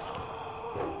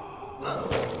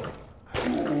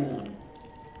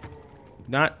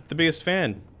 Not the biggest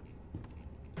fan.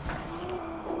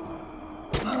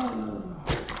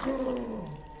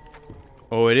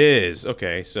 Oh, it is.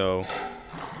 Okay, so...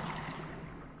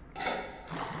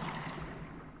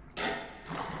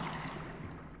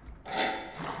 I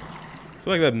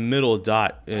feel like that middle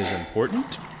dot is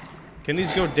important. Can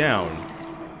these go down?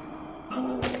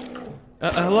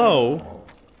 Hello?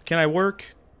 Can I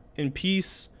work in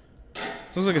peace?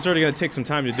 Looks like it's already gonna take some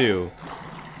time to do.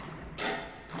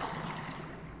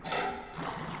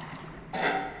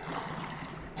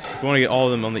 If I want to get all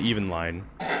of them on the even line.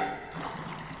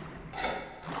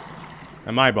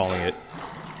 I'm eyeballing it.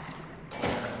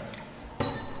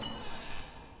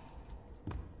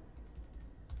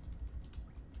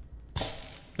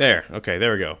 There. Okay,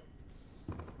 there we go.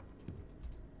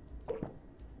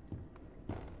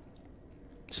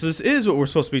 So this is what we're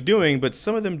supposed to be doing, but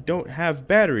some of them don't have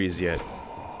batteries yet.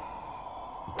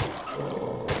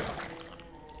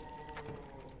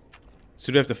 So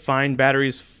do we have to find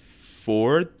batteries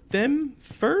for them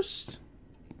first?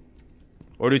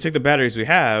 Or do we take the batteries we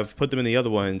have, put them in the other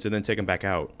ones, and then take them back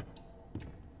out?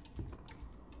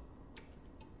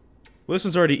 Well, this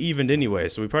one's already evened anyway,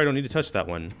 so we probably don't need to touch that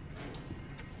one.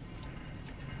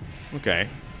 Okay.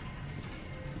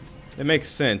 That makes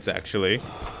sense, actually.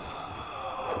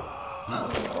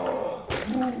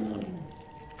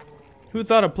 Who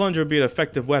thought a plunger would be an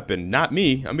effective weapon? Not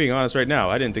me. I'm being honest right now.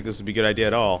 I didn't think this would be a good idea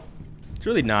at all. It's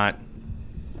really not.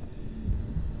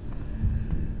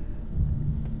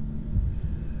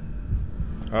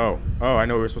 Oh, I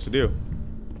know what we're supposed to do.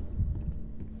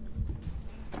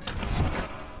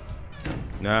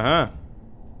 Uh-huh.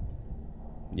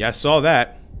 Yeah, I saw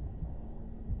that.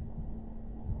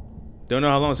 Don't know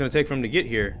how long it's gonna take for him to get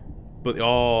here. But,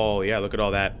 oh, yeah, look at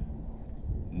all that.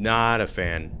 Not a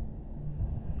fan.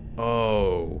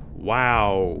 Oh,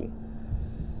 wow.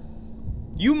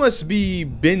 You must be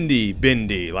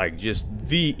Bendy, like just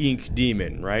the ink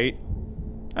demon, right?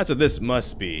 That's what this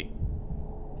must be.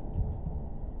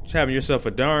 Just having yourself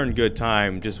a darn good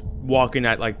time, just walking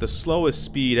at like the slowest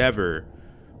speed ever.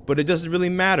 But it doesn't really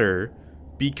matter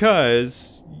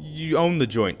because you own the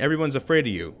joint. Everyone's afraid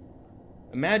of you.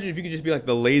 Imagine if you could just be like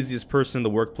the laziest person in the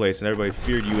workplace and everybody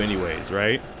feared you anyways,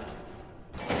 right?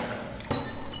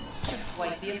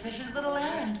 Quite the efficient little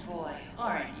errand boy,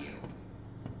 aren't you?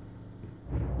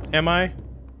 Am I?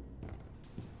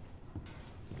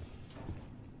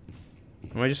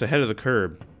 Am I just ahead of the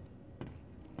curb?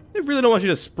 They really don't want you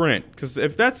to sprint, because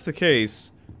if that's the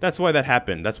case, that's why that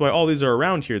happened. That's why all these are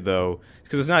around here, though,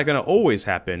 because it's not going to always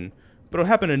happen, but it'll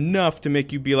happen enough to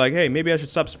make you be like, hey, maybe I should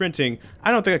stop sprinting.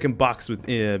 I don't think I can box with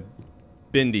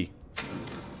Bendy.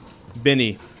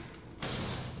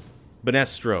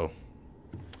 Benestro.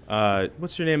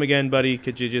 What's your name again, buddy?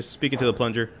 Could you just speak into the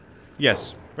plunger?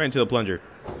 Yes, right into the plunger.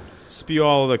 Spew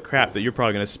all the crap that you're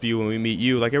probably going to spew when we meet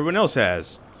you, like everyone else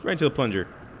has. Right into the plunger.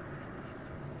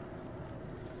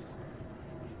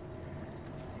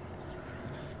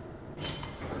 There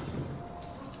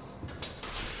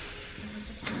was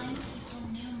a time people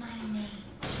knew my name.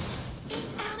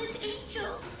 It's Alice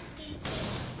Angel.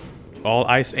 It's All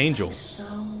Ice Angel. so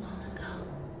long ago.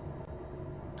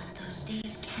 But those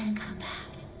days can come back.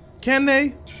 Can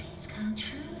they? Dreams come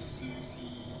true,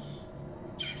 Susie.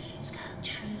 Dreams come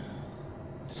true.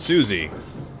 Susie.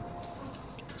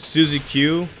 Susie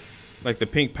Q, like the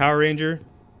pink Power Ranger.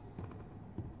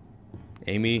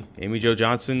 Amy Jo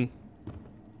Johnson.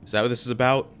 Is that what this is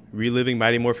about? Reliving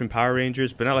Mighty Morphin Power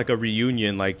Rangers, but not like a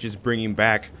reunion, like just bringing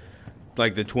back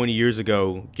like the 20 years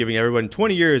ago, giving everyone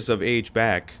 20 years of age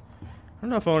back. I don't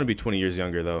know if I want to be 20 years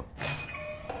younger though.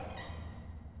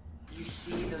 You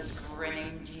see those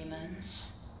grinning demons?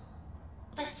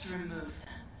 Let's remove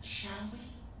them, shall we?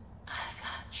 I've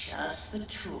got just the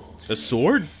tools. A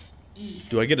sword?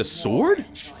 Do I get a sword?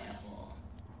 It's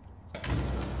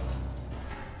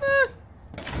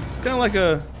kind of like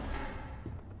a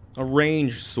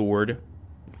ranged sword.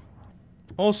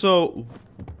 Also,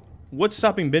 what's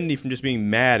stopping Bendy from just being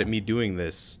mad at me doing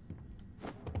this?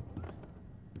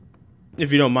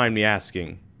 If you don't mind me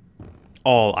asking.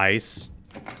 All ice.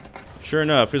 Sure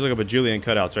enough, there's like a bajillion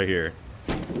cutouts right here.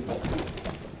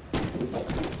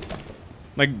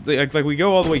 Like we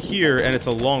go all the way here, and it's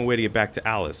a long way to get back to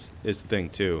Alice, is the thing,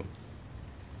 too.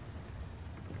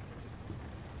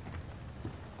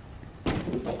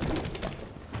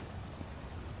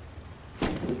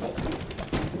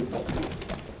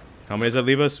 How many does that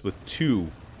leave us? With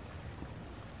 2.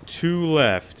 2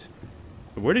 left.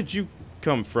 But where did you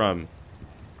come from?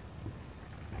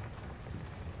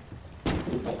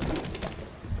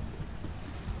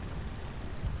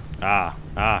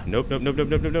 Nope.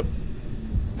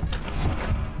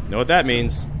 Know what that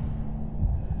means?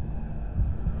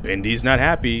 Bendy's not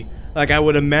happy. Like I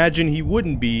would imagine he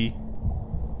wouldn't be.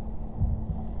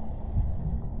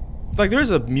 Like there's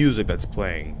a music that's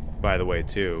playing, by the way,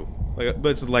 too. Like,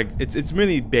 but it's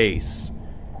really bass.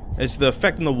 It's the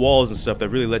effect on the walls and stuff that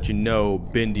really let you know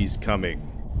Bendy's coming.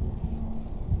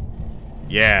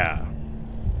 Yeah.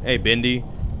 Hey, Bendy.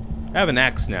 I have an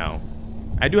axe now.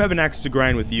 I do have an axe to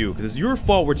grind with you, because it's your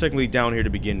fault we're technically down here to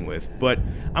begin with, but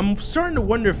I'm starting to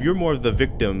wonder if you're more of the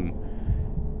victim.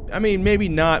 I mean, maybe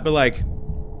not, but like,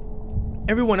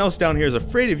 everyone else down here is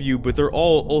afraid of you, but they're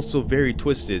all also very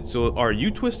twisted. So are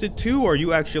you twisted too, or are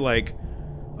you actually like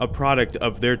a product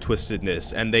of their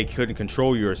twistedness, and they couldn't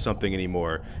control you or something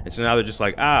anymore? And so now they're just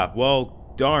like, ah,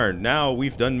 well, darn, now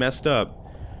we've done messed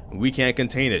up. We can't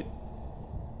contain it.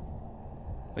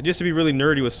 Like, just to be really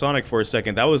nerdy with Sonic for a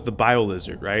second, that was the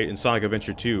Bio-Lizard, right? In Sonic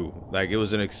Adventure 2. Like, it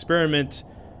was an experiment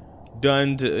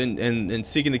done to, in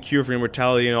seeking the cure for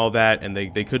immortality and all that, and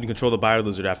they couldn't control the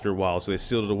Bio-Lizard after a while, so they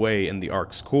sealed it away in the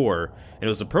Ark's core. And it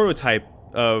was a prototype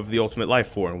of the ultimate life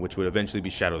form, which would eventually be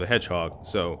Shadow the Hedgehog.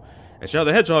 So, and Shadow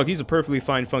the Hedgehog, he's a perfectly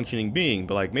fine functioning being,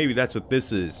 but like, maybe that's what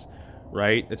this is,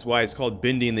 right? That's why it's called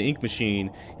Bendy and the Ink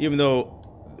Machine, even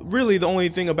though really the only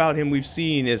thing about him we've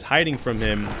seen is hiding from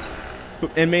him,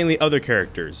 and mainly other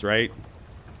characters, right?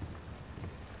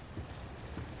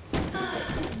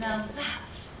 Now that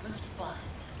was fun.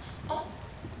 Oh,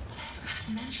 but I forgot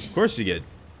to mention. Of course you did.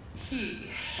 He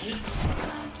hates when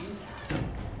I do that.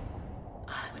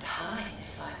 I would hide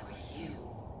if I were you.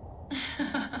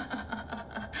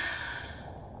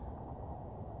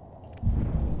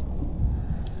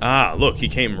 Ah, look, he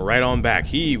came right on back.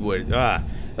 He would,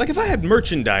 like if I had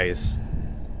merchandise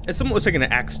and someone was taking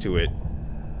an axe to it.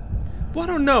 Well, I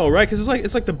don't know, right? Because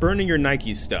it's like the burning your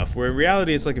Nike stuff, where in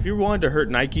reality it's like if you wanted to hurt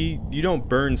Nike, you don't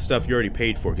burn stuff you already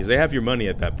paid for, because they have your money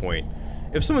at that point.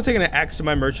 If someone's taking an axe to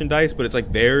my merchandise, but it's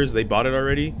like theirs, they bought it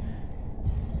already,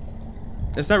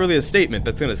 it's not really a statement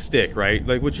that's gonna stick, right?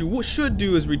 Like, what you should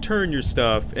do is return your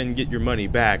stuff and get your money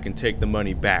back and take the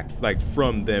money back, like,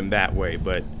 from them that way,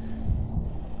 but...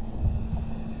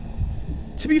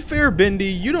 To be fair, Bendy,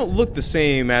 you don't look the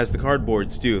same as the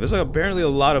cardboards do. There's like apparently a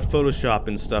lot of Photoshop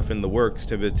and stuff in the works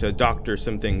to doctor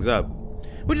some things up.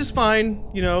 Which is fine,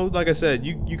 you know, like I said,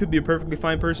 you could be a perfectly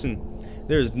fine person.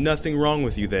 There's nothing wrong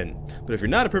with you then. But if you're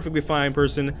not a perfectly fine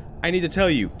person, I need to tell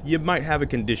you, you might have a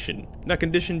condition. That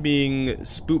condition being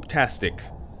spooptastic.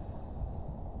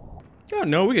 Oh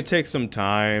no, we could take some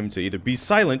time to either be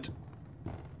silent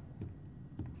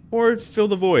or fill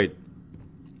the void.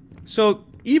 So,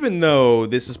 even though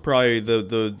this is probably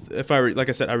like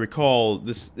I said, I recall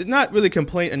this, not really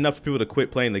complaint enough for people to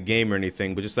quit playing the game or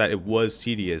anything, but just that it was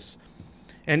tedious.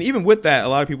 And even with that, a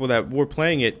lot of people that were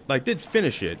playing it, like, did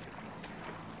finish it.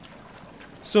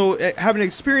 So, having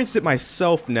experienced it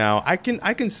myself now, I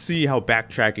can see how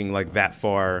backtracking, like, that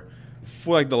far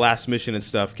for, like, the last mission and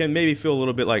stuff can maybe feel a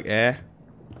little bit like, eh.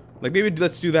 Like, maybe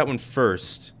let's do that one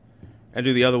first and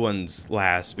do the other ones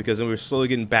last, because then we're slowly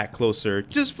getting back closer,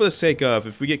 just for the sake of,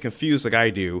 if we get confused like I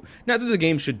do, not that the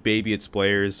game should baby its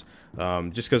players,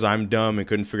 just because I'm dumb and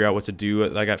couldn't figure out what to do,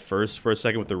 like, at first, for a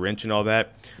second with the wrench and all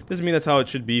that, doesn't mean that's how it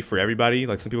should be for everybody.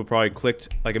 Like, some people probably clicked,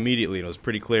 like, immediately, and it was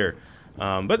pretty clear.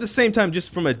 But at the same time,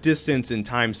 just from a distance and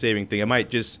time-saving thing, I might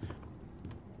just...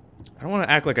 I don't want to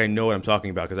act like I know what I'm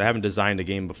talking about, because I haven't designed a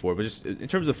game before, but just in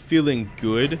terms of feeling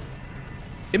good...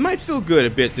 It might feel good a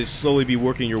bit to slowly be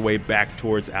working your way back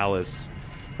towards Alice.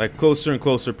 Like, closer and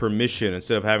closer per mission,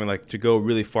 instead of having, like, to go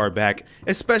really far back.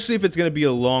 Especially if it's going to be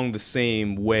along the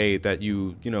same way that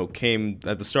you know, came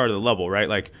at the start of the level, right?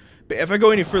 Like, if I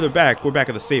go any further back, we're back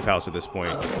at the safe house at this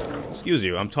point. Excuse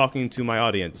you, I'm talking to my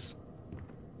audience.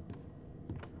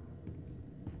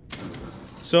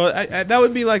 So that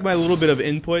would be like my little bit of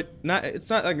input. It's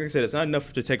not, like I said, it's not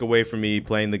enough to take away from me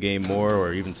playing the game more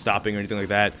or even stopping or anything like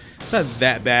that. It's not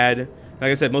that bad.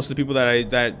 Like I said, most of the people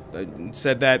that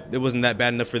said that, it wasn't that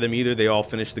bad enough for them either. They all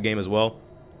finished the game as well.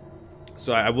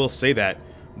 So I will say that.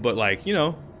 But, like, you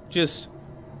know, just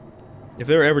if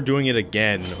they were ever doing it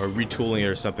again or retooling it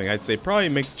or something, I'd say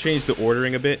probably change the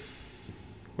ordering a bit.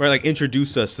 Right, like,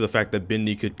 introduce us to the fact that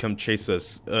Bendy could come chase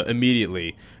us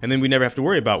immediately, and then we never have to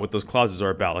worry about what those clauses are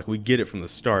about. Like, we get it from the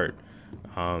start.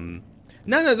 Not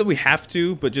that we have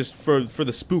to, but just for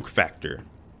the spook factor.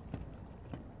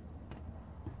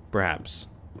 Perhaps.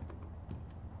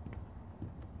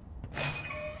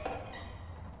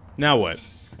 Now what?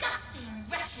 Disgusting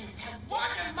wretches have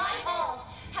wandered my halls,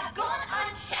 have gone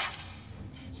unchecked,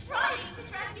 trying to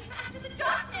drag me back to the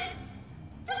darkness.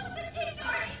 Don't take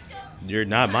your angel. You're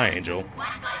not my angel. One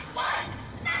by one,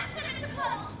 smash them into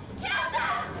puddles, kill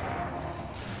them.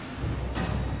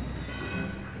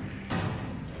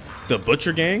 The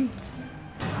Butcher Gang?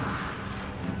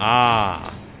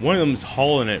 Ah, one of them's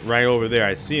hauling it right over there.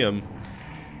 I see him.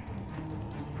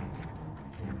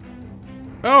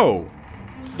 Oh,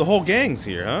 the whole gang's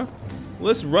here, huh?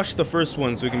 Let's rush the first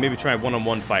one so we can maybe try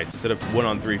one-on-one fights instead of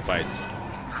one-on-3 fights.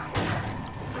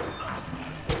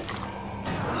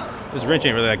 This wrench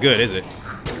ain't really that good, is it?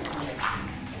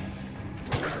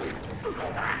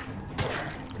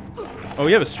 Oh,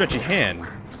 you have a stretchy hand.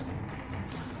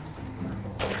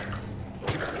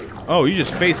 Oh, you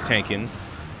just face tanking.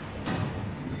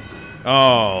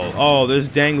 Oh, there's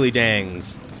dangly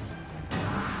dangs.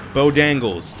 Bo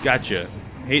dangles. Gotcha.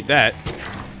 Hate that.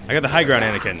 I got the high ground,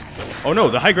 Anakin. Oh no,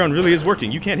 the high ground really is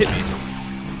working. You can't hit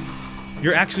me.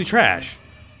 You're actually trash.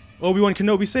 Obi-Wan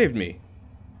Kenobi saved me.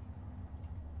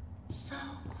 So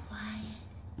quiet,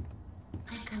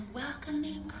 like a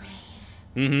welcoming grave.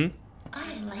 Mm-hmm.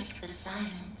 I like the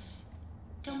silence.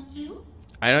 Don't you?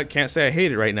 I can't say I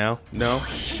hate it right now. No. I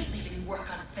hate leaving work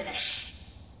unfinished.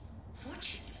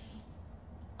 Fortunately,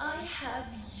 I have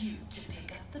you to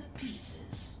pick up the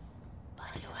pieces.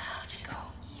 But you'll have to go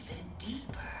even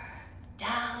deeper.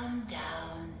 Down,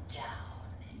 down, down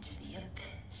into the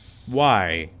abyss.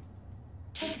 Why?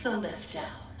 Take the lift down.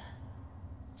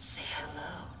 Say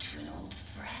hello to an old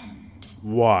friend.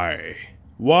 Why?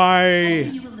 Why?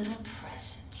 Send you a little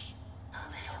present. A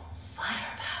little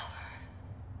firepower.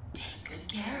 Take good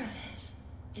care of it.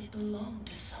 It belonged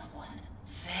to someone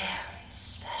very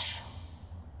special.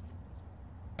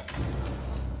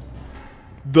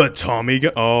 The Tommy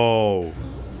gun. Oh.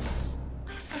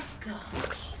 I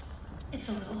forgot. It's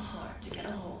a little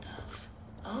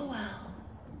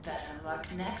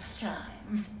luck next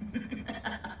time.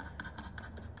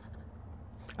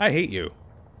 I hate you.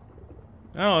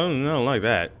 I don't like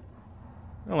that.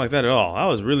 I don't like that at all. I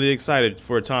was really excited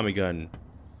for a Tommy gun.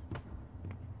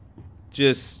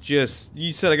 Just,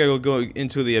 you said I gotta go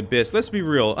into the abyss. Let's be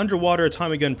real. Underwater, a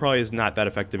Tommy gun probably is not that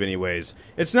effective anyways.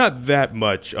 It's not that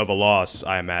much of a loss,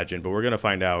 I imagine, but we're gonna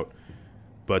find out.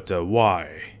 But,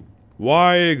 why?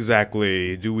 Why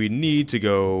exactly do we need to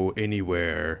go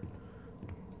anywhere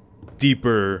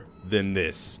deeper than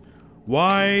this?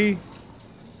 Why?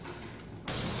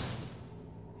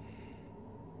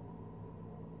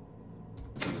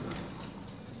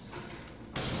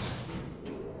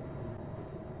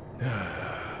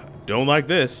 Don't like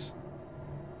this.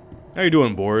 How you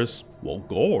doing, Boris? Well,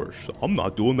 gosh, I'm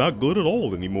not doing that good at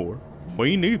all anymore.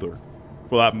 Me neither.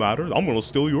 For that matter, I'm gonna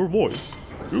steal your voice.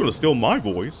 You're gonna steal my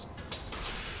voice.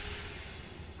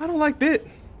 I don't like that.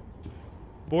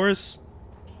 Boris,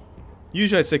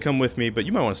 usually I'd say come with me, but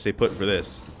you might want to stay put for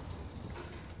this.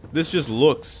 This just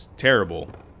looks terrible.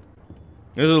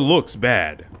 This looks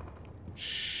bad.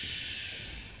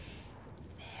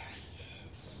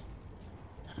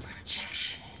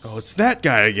 Oh, it's that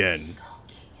guy again.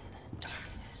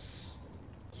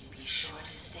 You be sure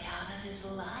to stay out of his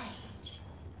light.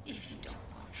 If you don't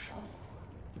want trouble,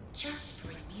 just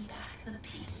bring me back the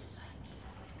pieces I need.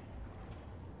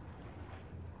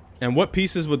 And what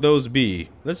pieces would those be?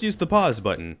 Let's use the pause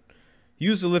button.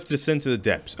 Use the lift to descend to the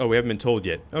depths. Oh, we haven't been told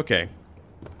yet. Okay.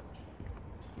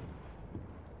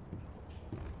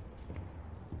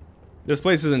 This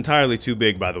place is entirely too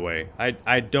big, by the way.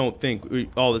 I don't think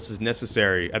all this is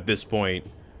necessary at this point.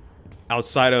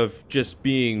 Outside of just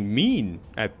being mean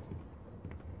at...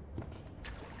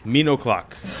 Mean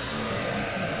o'clock.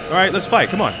 Alright, let's fight.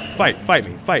 Come on. Fight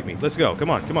me. Fight me. Let's go. Come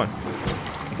on.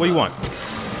 What do you want?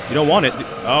 You don't want it.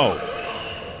 Oh.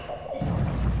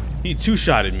 He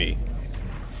two-shotted me.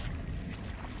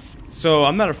 So,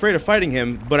 I'm not afraid of fighting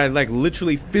him, but I, like,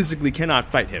 literally physically cannot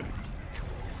fight him.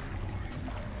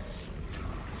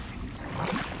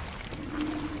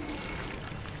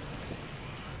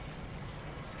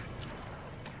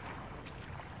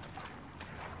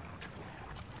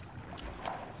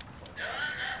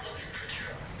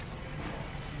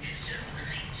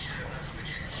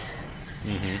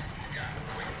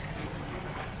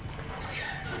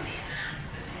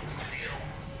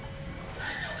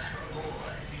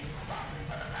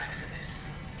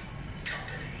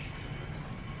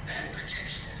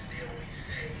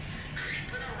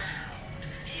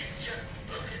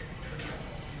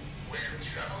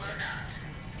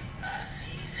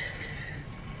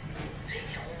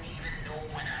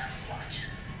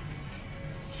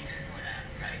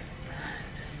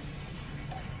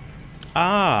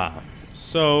 Ah,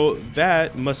 so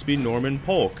that must be Norman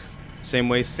Polk. Same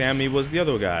way Sammy was the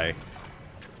other guy.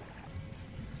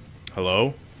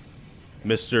 Hello?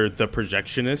 Mr. the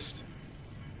Projectionist?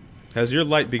 Has your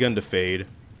light begun to fade?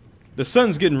 The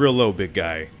sun's getting real low, big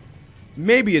guy.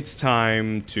 Maybe it's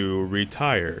time to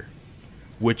retire.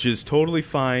 Which is totally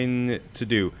fine to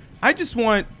do. I don't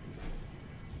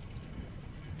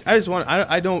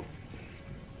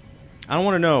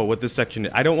want to know what this section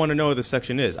is. I don't want to know what this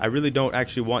section is. I really don't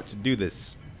actually want to do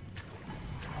this.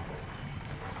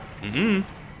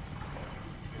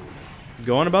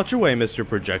 Go on about your way, Mr.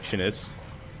 Projectionist.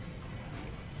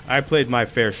 I played my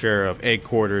fair share of egg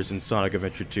quarters in Sonic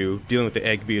Adventure 2, dealing with the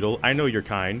egg beetle. I know your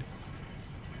kind.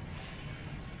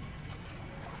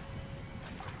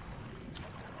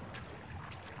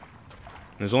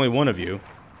 There's only one of you.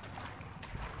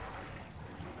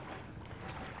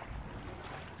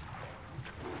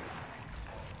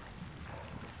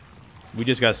 We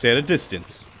just gotta stay at a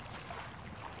distance.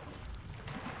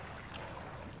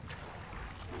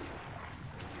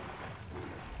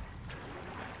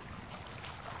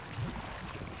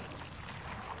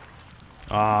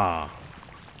 Ah.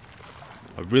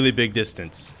 A really big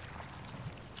distance.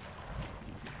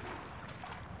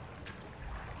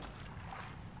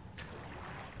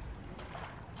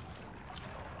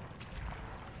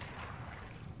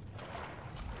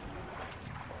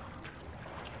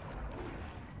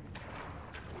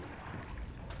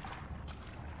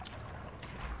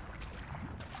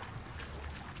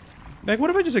 Like, what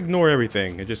if I just ignore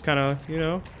everything and just kind of, you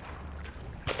know?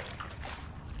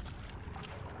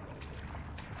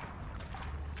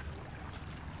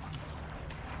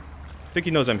 I think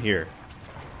he knows I'm here.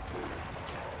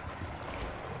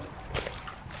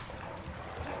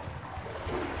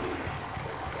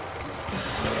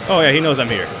 Oh yeah, he knows I'm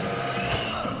here.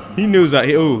 He knew that.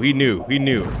 He knew.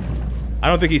 I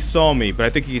don't think he saw me, but I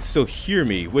think he could still hear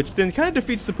me, which then kind of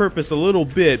defeats the purpose a little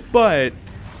bit, but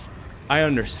I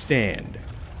understand.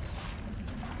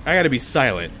 I gotta be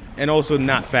silent, and also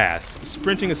not fast.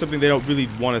 Sprinting is something they don't really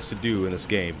want us to do in this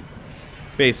game.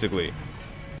 Basically.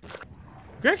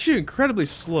 You're actually incredibly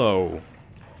slow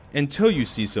until you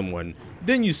see someone.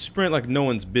 Then you sprint like no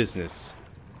one's business.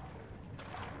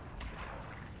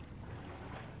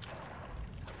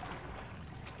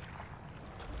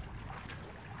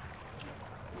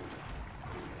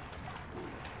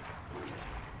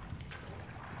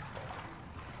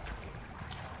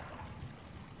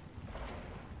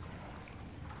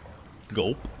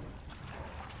 Gulp.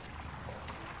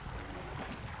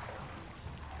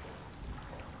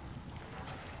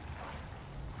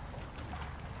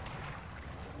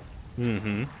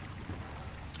 Mm-hmm.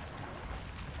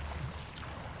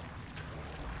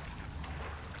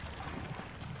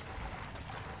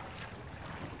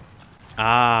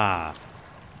 Ah.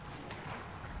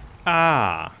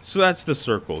 Ah. So that's the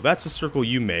circle. That's the circle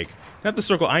you make. Not the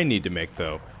circle I need to make,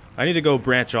 though. I need to go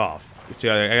branch off. I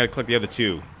gotta collect the other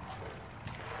two.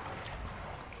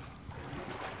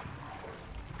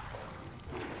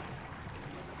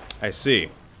 I see.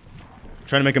 I'm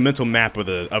trying to make a mental map of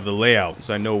the layout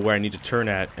so I know where I need to turn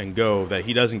at and go that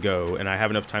he doesn't go and I have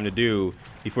enough time to do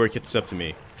before he catches up to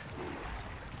me.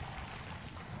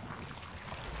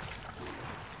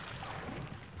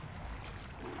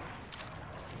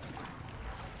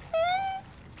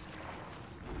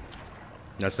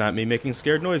 That's not me making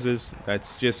scared noises.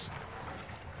 That's just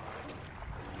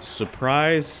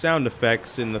surprise sound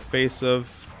effects in the face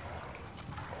of...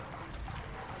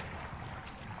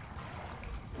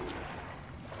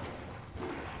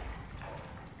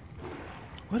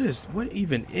 What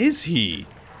even is he?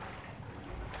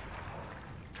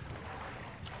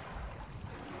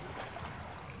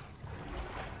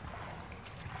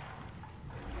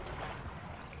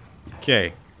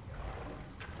 Okay.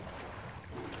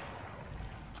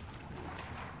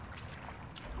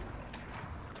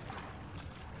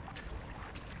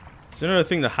 Is there another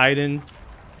thing to hide in?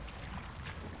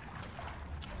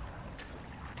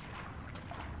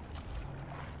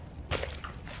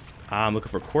 Ah, I'm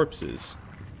looking for corpses.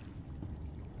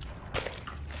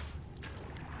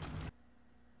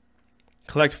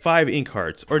 Collect 5 ink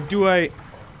hearts. Or do I...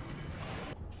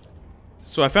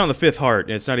 So I found the 5th heart,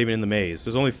 and it's not even in the maze.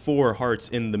 There's only 4 hearts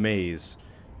in the maze.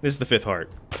 This is the 5th heart.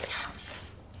 Tell me,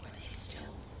 were they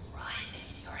still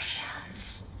writhing in your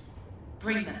hands?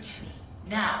 Bring them to me,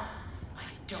 now. I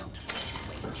don't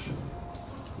like to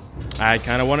wait. I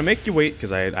kind of want to make you wait,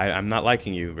 because I'm not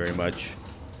liking you very much.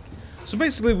 So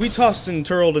basically, we tossed and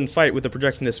twirled and fight with the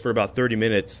projectionist for about 30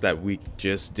 minutes that we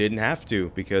just didn't have to,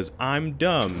 because I'm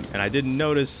dumb, and I didn't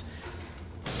notice,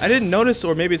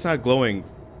 or maybe it's not glowing,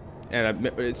 and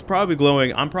it's probably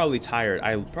glowing. I'm probably tired.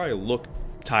 I probably look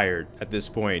tired at this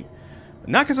point.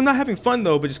 Not because I'm not having fun,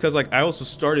 though, but just because, like, I also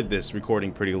started this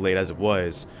recording pretty late as it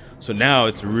was, so now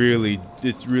it's really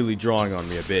drawing on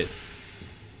me a bit.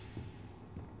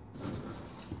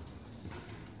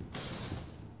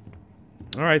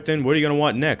 Alright then, what are you gonna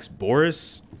want next?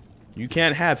 Boris? You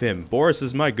can't have him. Boris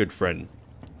is my good friend.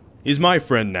 He's my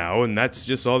friend now, and that's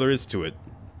just all there is to it.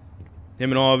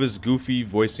 Him and all of his goofy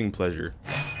voicing pleasure.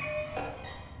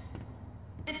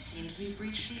 It seems we've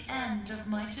reached the end of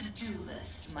my to-do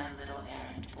list, my little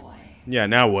errand boy. Yeah,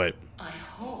 now what? I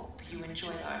hope you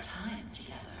enjoyed our time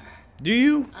together. Do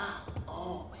you? I'll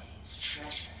always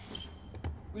treasure it.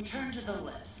 Return to the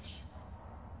lift.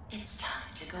 It's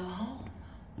time to go home.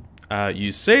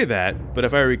 You say that, but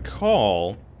if I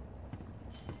recall,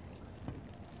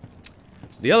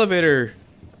 the elevator,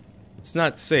 it's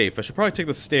not safe. I should probably take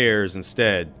the stairs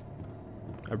instead.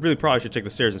 I really probably should take the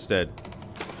stairs instead.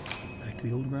 Back to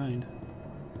the old grind.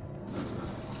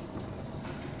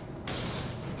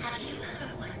 Have you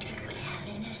ever wondered what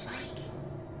heaven is like?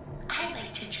 I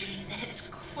like to dream that it's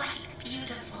quite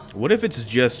beautiful. What if it's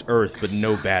just Earth, but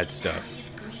no bad stuff?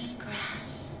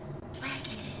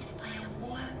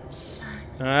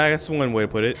 That's one way to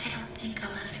put it. I don't think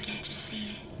I'll ever get to see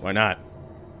it. Why not?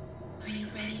 Are you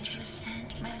ready to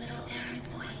ascend, my little errand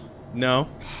boy? No.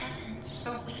 The heavens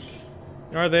are waiting.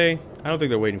 Are they? I don't think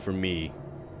they're waiting for me.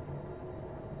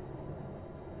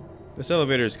 This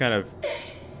elevator is kind of...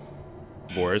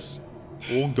 Boris.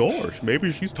 Oh gosh,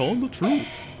 maybe she's telling the truth.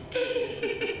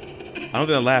 I don't think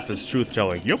that laugh is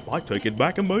truth-telling. Yep, I take it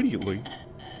back immediately.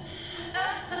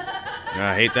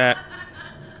 I hate that.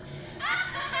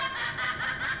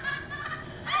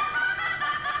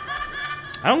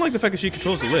 I don't like the fact that she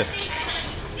controls the lift.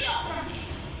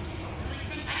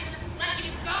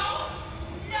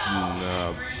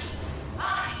 No.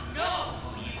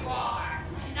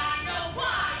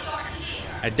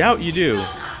 I doubt you do.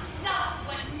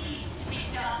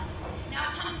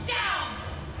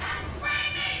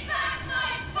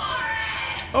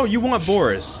 Oh, you want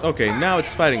Boris. Okay, now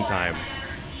it's fighting time.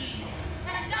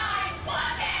 And I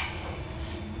want it!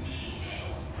 Need it.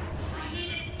 I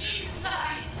need it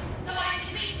inside, so I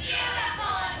can be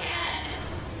beautiful again!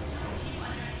 Don't you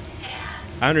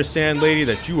understand? I understand, lady,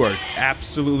 that you are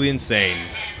absolutely insane.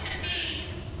 To me.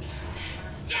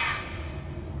 Yes!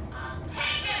 I'll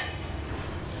take it!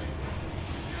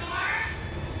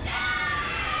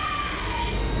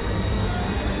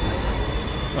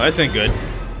 Oh, this ain't good.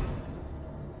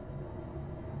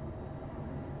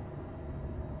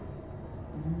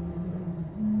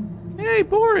 Hey,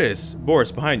 Boris!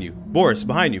 Boris, behind you. Boris,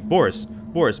 behind you. Boris.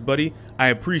 Boris, buddy, I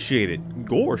appreciate it.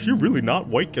 Gosh, you're really not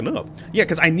waking up. Yeah,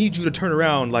 because I need you to turn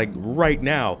around, like, right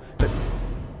now.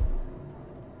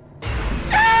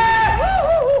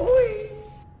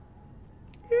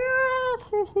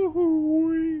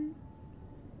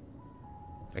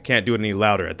 I can't do it any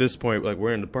louder. At this point, like,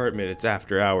 we're in an apartment, it's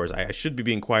after hours. I should be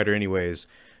being quieter anyways,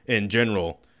 in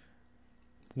general.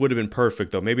 Would have been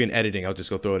perfect, though. Maybe in editing, I'll just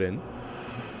go throw it in.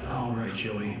 All right,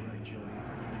 Joey.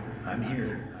 I'm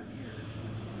here.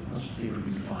 Let's see if we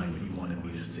can find what you wanted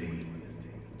me to see.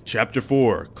 Chapter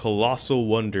 4, Colossal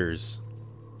Wonders.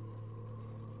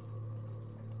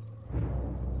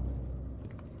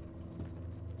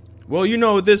 Well, you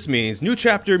know what this means. New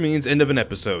chapter means end of an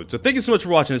episode. So thank you so much for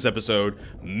watching this episode.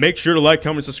 Make sure to like,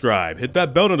 comment, subscribe. Hit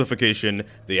that bell notification,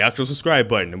 the actual subscribe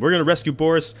button. And we're going to rescue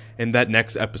Boris in that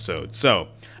next episode. So,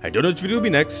 I don't know which video will be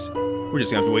next. We're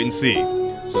just going to have to wait and see.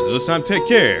 So until this time, take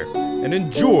care and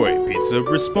enjoy pizza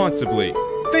responsibly.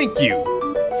 Thank you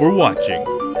for watching.